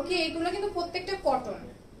 ওকে, এগুলো কিন্তু প্রত্যেকটা কটন,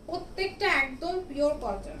 প্রত্যেকটা একদম পিওর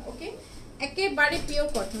কটন। ওকে, একেবারে পিওর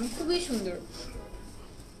কটন, খুবই সুন্দর,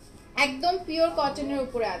 একদম পিওর কটনের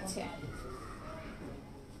উপরে আছে।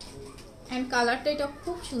 এন্ড কালারটা এটা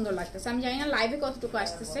খুব সুন্দর লাগতেছে। আমি জানি না লাইভে কতটুকু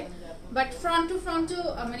আসতেছে, বাট ফ্রন্ট টু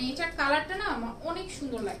মানে এটার কালারটা না আমার অনেক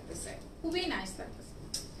সুন্দর লাগতেছে, খুবই নাইস লাগতেছে,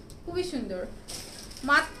 খুবই সুন্দর।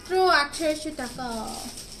 মাত্র 1800 টাকা।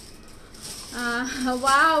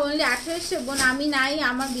 Wow, only 1800। বোন আমি নাই,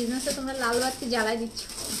 আমার বিজনেসে তোমরা লাল বাতি জ্বালাই দিচ্ছ।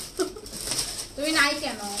 তুমি নাই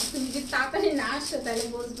কেন? তুমি যদি তাড়াতাড়ি না আসো তাহলে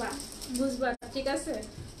বুঝবা, ঠিক আছে?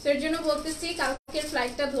 সের জন্য বলতেছি কালকের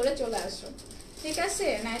ফ্লাইটটা ধরে চলে আসো, ঠিক আছে?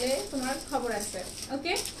 নাইলে তোমার খবর আছে।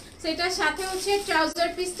 ওকে, সেটার সাথে হচ্ছে ট্রাউজার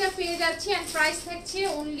পিসটা পেয়ে যাচ্ছি এন্ড প্রাইস থাকছে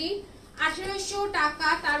অনলি 1800 টাকা,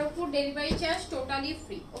 তার উপর ডেলিভারি চার্জ টোটালি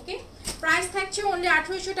ফ্রি। ওকে, প্রাইস থাকছে অনলি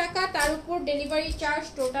 1800 টাকা, তার উপর ডেলিভারি চার্জ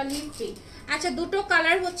টোটালি ফ্রি। আচ্ছা, দুটো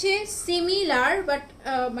কালার হচ্ছে সিমিলার, বাট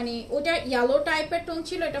মানে ওটা ইয়েলো টাইপের টোন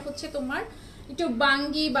ছিল, এটা হচ্ছে তোমার একটু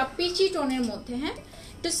বাঙ্গি বা পিচি টোনের মধ্যে। হ্যাঁ,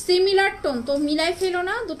 একটু সিমিলার টোন, তো মিলাই ফেলো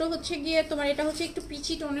না। দুটো হচ্ছে গিয়ে তোমার, এটা হচ্ছে একটু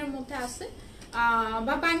পিচি টোনের মধ্যে আছে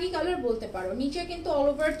বা বাঙ্গি কালার বলতে পারো। নিচে কিন্তু অল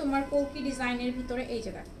ওভার তোমার কলকি ডিজাইনের ভিতরে এই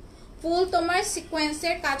যে দেখো, ফুল তোমার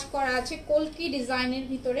সিকোয়েন্সের কাজ করা আছে কলকি ডিজাইনের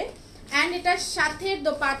ভিতরে। এন্ড এটার সাথে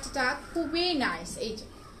দোপাট্টা খুবই নাইস। এই যে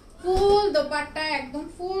ফুল দোপাট্টা, একদম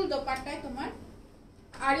ফুল দোপাট্টায় তোমার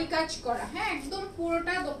আরি কাজ করা। হ্যাঁ, একদম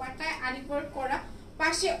পুরোটা দোপাট্টায় আরি ওয়ার্ক করা,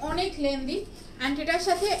 পাশে অনেক লেন্দি। এন্ড এটার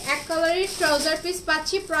সাথে এক কালারের ট্রাউজার পিস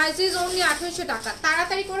পাচ্ছি। প্রাইস ইজ অনলি 1800 টাকা।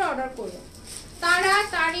 তাড়াতাড়ি করে অর্ডার করো,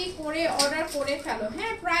 তাড়াতাড়ি করে অর্ডার করে ফেলো।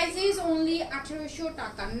 হ্যাঁ, প্রাইস ইজ অনলি 1800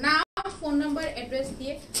 টাকা। না, ফোন নাম্বার অ্যাড্রেস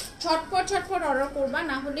দিয়ে ছটপট অর্ডার করবা,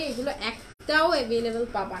 না হলে এগুলো একটাও অ্যাভেলেবল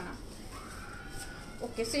পাবা না।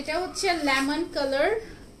 ওকে, সেটা হচ্ছে লেমন কালার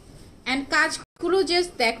এন্ড কাজগুলো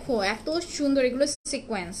জাস্ট দেখো এত সুন্দর। এগুলো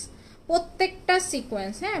সিকোয়েন্স, প্রত্যেকটা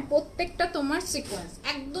সিকোয়েন্স। হ্যাঁ, প্রত্যেকটা তোমার সিকোয়েন্স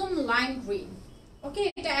একদম লাইম গ্রিন। ওকে,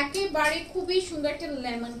 এটা একেবারে খুবই সুন্দর একটা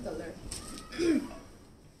লেমন কালার।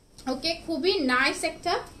 ওকে, খুবই নাইস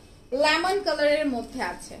একটা লেমন কালারের মধ্যে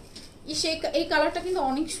আছে। এই কালারটা কিন্তু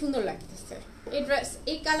অনেক সুন্দর লাগতেছে। এই ড্রেস,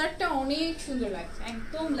 এই কালারটা অনেক সুন্দর লাগছে,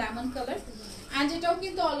 একদম লেমন কালার। এন্ড এটাও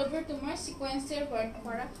কিন্তু অল ওভার তোমার সিকোয়েন্সের ওয়ার্ক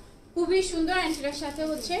করা, খুবই সুন্দর। এন্ড এটার সাথে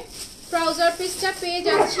হচ্ছে ট্রাউজার পিসটা পেয়ে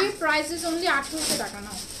যাচ্ছি। প্রাইস ইজ অনলি 1800 টাকা।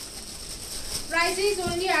 নাও, প্রাইস ইজ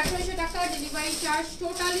অনলি 1800 টাকা, delivery charge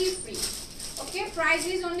totally free. Okay, price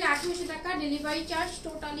is only 1800 টাকা, ডেলিভারি চার্জ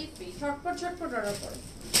টোটালি ফ্রি। ছটপট অর্ডার করো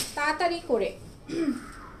তাড়াতাড়ি করে।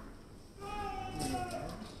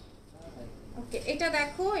 ওকে, এটা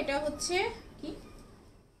দেখো, এটা হচ্ছে কি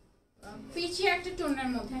পিচি একটা টোনের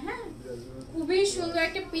মধ্যে। হ্যাঁ, খুবই সুন্দর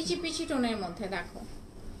একটা পিচি টোনের মধ্যে। দেখো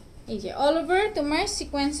এই যে অল ওভার তোমার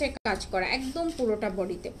সিকোয়েন্সের কাজ করা, একদম পুরোটা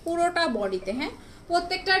বডিতে। হ্যাঁ,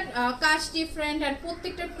 প্রত্যেকটার কাজ ডিফারেন্ট আর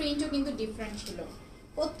প্রত্যেকটার প্রিন্টও কিন্তু ডিফারেন্ট ছিল।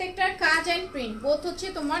 প্রত্যেকটার কাজ এন্ড প্রিন্ট বোথ হচ্ছে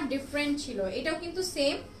তোমার ডিফারেন্ট ছিল। এটাও কিন্তু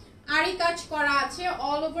সেম আরি কাজ করা আছে,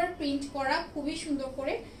 অল ওভার প্রিন্ট করা, খুবই সুন্দর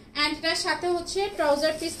করে। এন্ড এটার সাথে হচ্ছে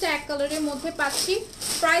ট্রাউজার পিসটা এক কালারের মধ্যে পাচ্ছি।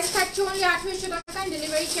 প্রাইস থাকছে অনলি 1800 টাকা,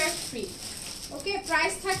 ডেলিভারি চার্জ ফ্রি। ওকে,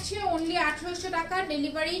 প্রাইস থাকছে অনলি 1800 টাকা,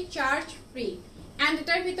 ডেলিভারি চার্জ ফ্রি। এন্ড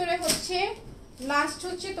এটার ভিতরে হচ্ছে লাস্ট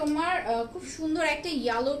হচ্ছে তোমার খুব সুন্দর একটা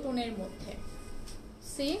ইয়েলো টোনের মধ্যে।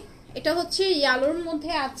 সি, এটা হচ্ছে ইয়েলোর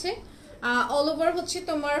মধ্যে আছে, অল ওভার হচ্ছে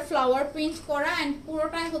তোমার ফ্লাওয়ার প্রিন্ট করা এন্ড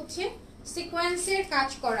পুরোটাই হচ্ছে সিকোয়েন্সের কাজ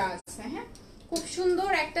করা আছে। আছে হ্যাঁ খুব সুন্দর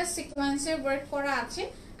একটা সিকোয়েন্সের ওয়ার্ক করা আছে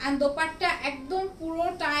এন্ড দোপাট্টা একদম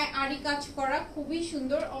পুরোটায় আরি কাজ করা খুবই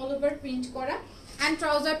সুন্দর অল ওভার প্রিন্ট করা এন্ড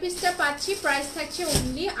ট্রাউজার পিসটা পাচ্ছি প্রাইস থাকছে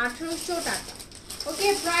অনলি 1800 টাকা ওকে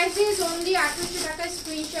প্রাইস ইজ অনলি 1800 টাকা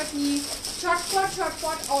স্ক্রিনশট নিয়ে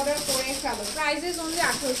ছটপট অর্ডার করে ফেলো প্রাইস ইজ অনলি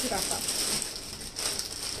 1800 টাকা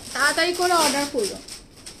তাড়াতাড়ি করে অর্ডার করো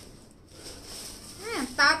হ্যাঁ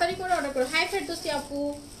তাড়াতাড়ি করে অর্ডার করো হাই ফেরদৌসী আপু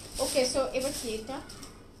ওকে সো এবার কি এটা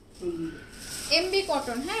এমবি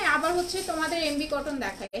কটন হ্যাঁ আবার হচ্ছে তোমাদের এমবি কটন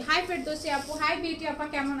দেখাই হাই ফেরদৌসী আপু হাই বিউটি আপা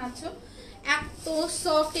কেমন আছো এত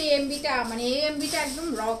সফট এই এমবিটা মানে এই এমবিটা একদম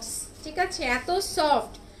রক্স ঠিক আছে এত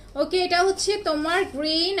সফট ওকে এটা হচ্ছে তোমার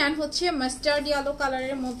গ্রিন এন্ড হচ্ছে মাস্টার্ড ইয়েলো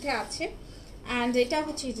কালারের মধ্যে আছে এন্ড এটা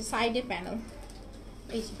হচ্ছে এই যে সাইডে প্যানেল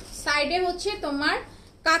এই যে সাইডে হচ্ছে তোমার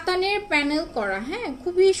কাতানের প্যানেল করা হ্যাঁ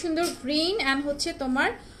খুবই সুন্দর গ্রিন এন্ড হচ্ছে তোমার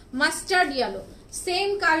মাস্টার্ড ইয়েলো সেম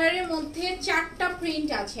কালারের মধ্যে চারটা প্রিন্ট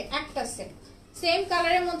আছে একটা সেট সেম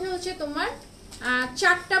কালারের মধ্যে হচ্ছে তোমার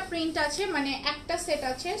চারটা প্রিন্ট আছে মানে একটা সেট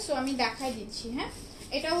আছে সো আমি দেখাই দিচ্ছি হ্যাঁ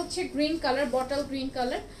এটা হচ্ছে green colour bottle green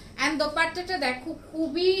colour and দোপাট্টাটা দেখো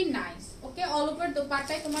খুবই নাইস ওকে অল ওভার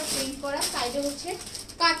দোপাট্টায় তোমার প্রিন্ট করা সাইডে হচ্ছে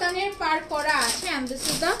কাতানের পার করা আছে and this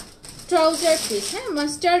is the trouser piece হ্যাঁ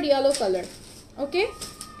মাস্টার্ড ইয়েলো কালার ওকে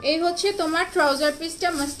এই হচ্ছে তোমার ট্রাউজার পিসটা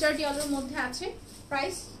মাস্টার্ড ইয়েলোর মধ্যে আছে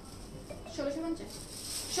প্রাইস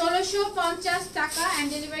 1650 টাকা and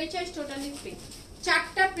delivery charge totally free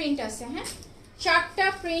চারটা প্রিন্ট আছে হ্যাঁ চারটা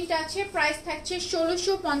প্রিন্ট আছে প্রাইস থাকছে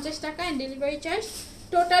 1650 টাকা and delivery charge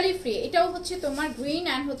totally free এটাও হচ্ছে তোমার গ্রিন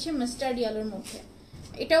এন্ড হচ্ছে মাস্টার্ড ইয়েলোর মধ্যে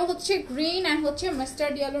এটাও হচ্ছে গ্রিন এন্ড হচ্ছে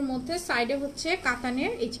মাস্টার্ড ইয়েলোর মধ্যে সাইডে হচ্ছে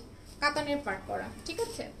কাতানের এই যে কাতানের পার্ট করা ঠিক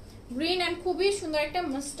আছে গ্রিন এন্ড খুবই সুন্দর একটা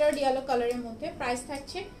মাস্টার্ড ইয়েলো কালারের মধ্যে প্রাইস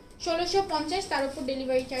থাকছে 1650 তার উপর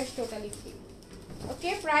delivery charge totally free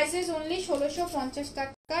okay price is only 1650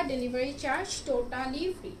 টাকা delivery charge totally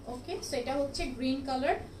free okay so এটা হচ্ছে green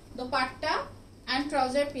colour dupatta and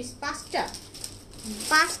trouser piece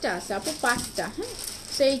পাঁচটা আছে আপু পাঁচটা হ্যাঁ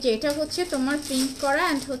সেই যে এটা হচ্ছে তোমার প্রিন্ট করা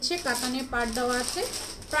এন্ড হচ্ছে কাতানের পার্ট দেওয়া আছে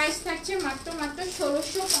প্রাইস থাকছে মাত্র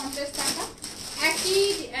 1650 টাকা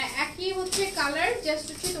একই হচ্ছে কালার জাস্ট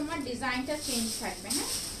হচ্ছে তোমার ডিজাইনটা চেঞ্জ থাকবে হ্যাঁ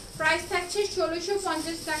প্রাইস থাকছে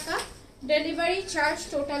 1650 টাকা delivery charge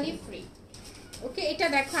totally free okay এটা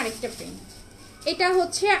দেখো আরেকটা প্রিন্ট এটা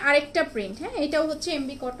হচ্ছে আরেকটা প্রিন্ট হ্যাঁ এটাও হচ্ছে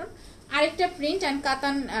এমবি কটন আরেকটা প্রিন্ট এন্ড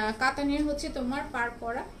কাতানের হচ্ছে তোমার পার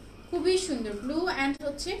করা খুবই সুন্দর ব্লু এন্ড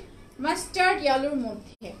হচ্ছে মাস্টার্ড ইয়েলোর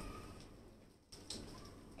মধ্যে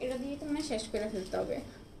এটা দিয়ে তো মানে শেষ করে ফেলতে হবে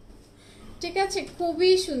ঠিক আছে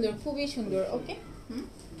খুবই সুন্দর ওকে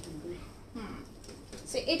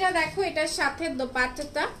সো এটা দেখো এটার সাথে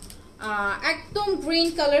দোপাট্টাটা একদম গ্রিন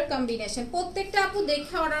কালার কম্বিনেশন প্রত্যেকটা আপু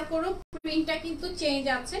দেখে অর্ডার করো প্রিন্টটা কিন্তু চেঞ্জ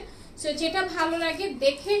আছে সো যেটা ভালো লাগে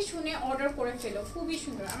দেখে শুনে অর্ডার করে ফেলো খুবই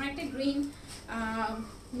সুন্দর আমার একটা গ্রিন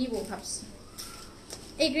নিব ভাবছি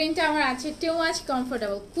এই গ্রিনটা আমার আছে এটাও আজ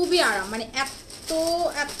কমফোর্টেবল খুবই আরাম মানে এত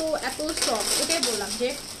এত এত সফট এটাই বললাম যে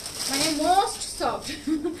মানে মোস্ট সফট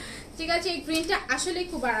ঠিক আছে এই গ্রিনটা আসলে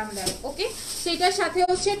খুব আরামদায়ক ওকে সেটার সাথে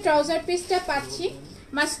হচ্ছে ট্রাউজার পিসটা পাচ্ছি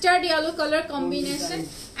mustard yellow colour combination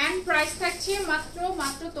and price থাকছে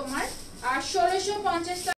মাত্র তোমার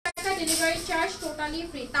 1650 টাকা ডেলিভারি চার্জ টোটালি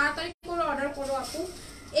ফ্রি তাড়াতাড়ি করে অর্ডার করো আপু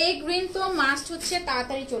এই গ্রিন তো মাস্ট হচ্ছে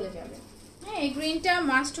তাড়াতাড়ি চলে যাবে হ্যাঁ এই গ্রিনটা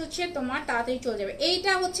মাস্ট হচ্ছে তোমার তাড়াতাড়ি চলে যাবে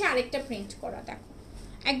এইটা হচ্ছে আরেকটা প্রিন্ট করা দেখো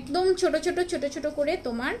একদম ছোট ছোট করে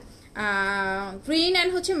তোমার গ্রিন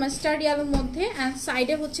এন্ড হচ্ছে মাস্টার্ড ইয়েলোর মধ্যে এন্ড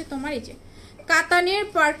সাইডে হচ্ছে তোমার এই যে কাতানের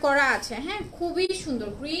পার করা আছে হ্যাঁ খুবই সুন্দর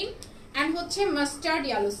গ্রিন এন্ড হচ্ছে মাস্টার্ড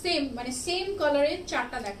ইয়েলো সেম মানে সেম কালারের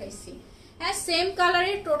চারটা দেখাইছি হ্যাঁ সেম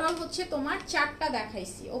কালারের টোটাল হচ্ছে তোমার চারটা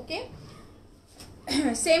দেখাইছি ওকে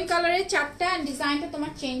সেম কালারের চারটা এন্ড ডিজাইনটা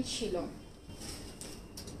তোমার চেঞ্জ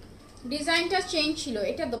ছিল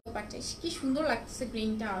এটা দোপাট্টা কি সুন্দর লাগছে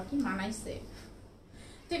গ্রিনটা আর কি মানাইছে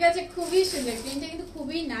ঠিক আছে খুবই সুন্দর গ্রিনটা কিন্তু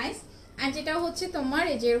খুবই নাইস এন্ড এটা হচ্ছে তোমার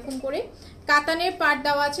এই যে এরকম করে কাতানের পার্ট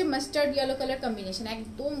দেওয়া আছে মাস্টার্ড ইয়েলো কালার কম্বিনেশন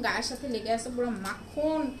একদম গায়ের সাথে লেগে আছে পুরো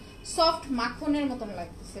মাখন সফট মাখনের মতন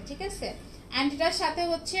লাগতেছে ঠিক আছে এন্ড এটার সাথে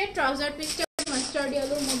হচ্ছে ট্রাউজার পিসটা মাস্টার্ড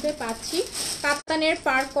ইয়েলোর মধ্যে পাচ্ছি কাতানের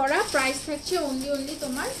পার করা প্রাইস থাকছে অনলি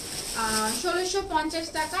তোমার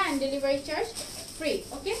 1650 টাকা and delivery charge free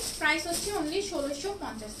okay price হচ্ছে অনলি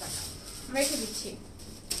 1650 টাকা রেখে দিচ্ছি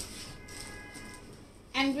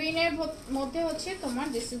এন্ড গ্রিনের মধ্যে হচ্ছে তোমার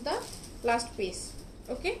this is the last piece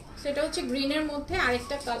okay সেটা হচ্ছে গ্রিনের মধ্যে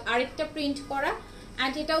আরেকটা প্রিন্ট করা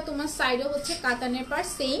এন্ড এটাও তোমার সাইডে হচ্ছে কাতানের পার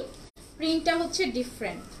সেম প্রিন্টটা হচ্ছে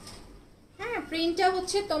ডিফারেন্ট হ্যাঁ প্রিন্টটা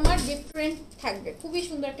হচ্ছে তোমার ডিফারেন্ট থাকবে খুবই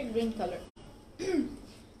সুন্দর একটা গ্রিন কালার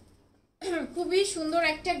খুবই সুন্দর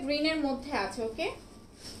একটা গ্রিনের মধ্যে আছে ওকে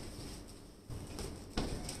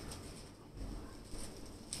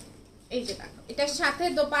এই যে দেখো এটার সাথে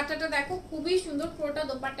দোপাট্টাটা দেখো খুবই সুন্দর, পুরোটা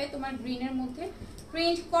দোপাট্টায় তোমার গ্রিনের মধ্যে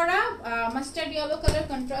প্রিন্ট করা, মাস্টার্ড ইয়েলো কালার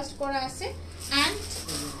কন্ট্রাস্ট করা আছে। এন্ড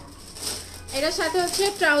এটার সাথে হচ্ছে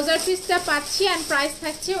ট্রাউজার পিসটা পাচ্ছি এন্ড প্রাইস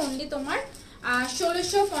থাকছে অনলি তোমার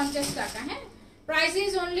 1650 টাকা। হ্যাঁ, price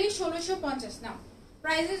is only 1650। Now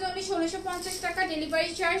price is only 1650 টাকা,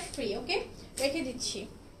 ডেলিভারি চার্জ ফ্রি। ওকে, রেখে দিচ্ছি।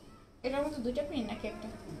 এটার মধ্যে দুইটা প্রিন্ট নাকি একটা?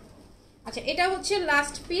 আচ্ছা, এটা হচ্ছে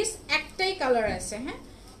লাস্ট পিস, একটাই কালার আছে। হ্যাঁ,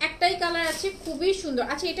 একটাই কালার আছে, খুবই সুন্দর।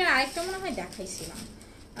 আচ্ছা, এটার আরেকটা মনে হয় দেখাইছিলাম,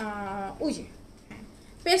 ওই যে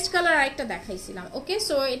পেস্ট কালার আরেকটা দেখাইছিলাম। ওকে,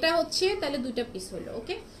 সো এটা হচ্ছে তাহলে দুইটা পিস হলো।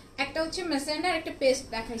 ওকে, একটা হচ্ছে ম্যাজেন্ডা আর একটা পেস্ট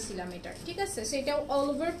দেখাইছিলাম এটা, ঠিক আছে। সো এটাও অল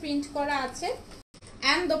ওভার প্রিন্ট করা আছে।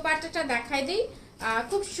 এন্ড দোপাট্টাটা দেখাই দেই,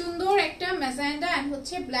 খুব সুন্দর একটা ম্যাজেন্ডা এন্ড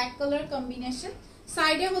হচ্ছে ব্ল্যাক কালার কম্বিনেশন।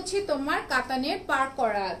 সাইডে হচ্ছে তোমার কাতানের পার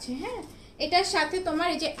করা আছে। হ্যাঁ, এটার সাথে তোমার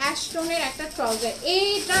এই যে অ্যাশ টোনের একটা ট্রাউজার,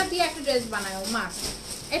 এইটা দিয়ে একটা ড্রেস বানায়ও মাস্ট।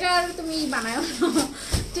 এটা আর তুমি বানায়ও না,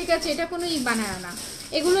 ঠিক আছে, এটা কোনো বানায়ও না।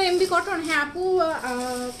 এগুলো এমবি কটন। হ্যাঁ আপু,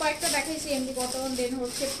 কয়েকটা দেখাইছি এমবি কটন, দেন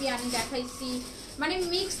হচ্ছে পিয়ানি দেখাইছি, মানে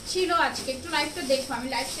মিক্স ছিল। আজকে একটু লাইভটা দেখো, আমি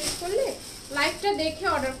লাইভ শেষ করলে লাইভটা দেখে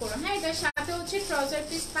অর্ডার করো। হ্যাঁ, এটার সাথে হচ্ছে ট্রাউজার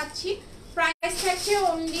পিস পাচ্ছি, প্রাইস থাকছে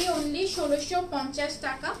অনলি 1650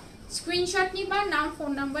 টাকা। স্ক্রিনশট নিবা, নাম,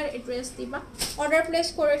 ফোন নাম্বার, অ্যাড্রেস দিবা, অর্ডার প্লেস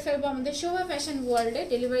করে ফেলবো আমাদের শোভা ফ্যাশন ওয়ার্ল্ডে।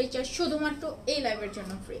 ডেলিভারি চার্জ শুধুমাত্র এই লাইভের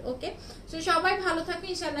জন্য ফ্রি। ওকে, সো সবাই ভালো থাকো,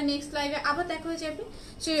 ইনশাআল্লাহ নেক্সট লাইভে আবার দেখা হয়ে যাবে।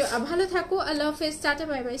 সো ভালো থাকো, আল্লাহ হাফেজ, tata,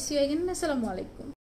 bye bye, C you again, আসসালামু আলাইকুম।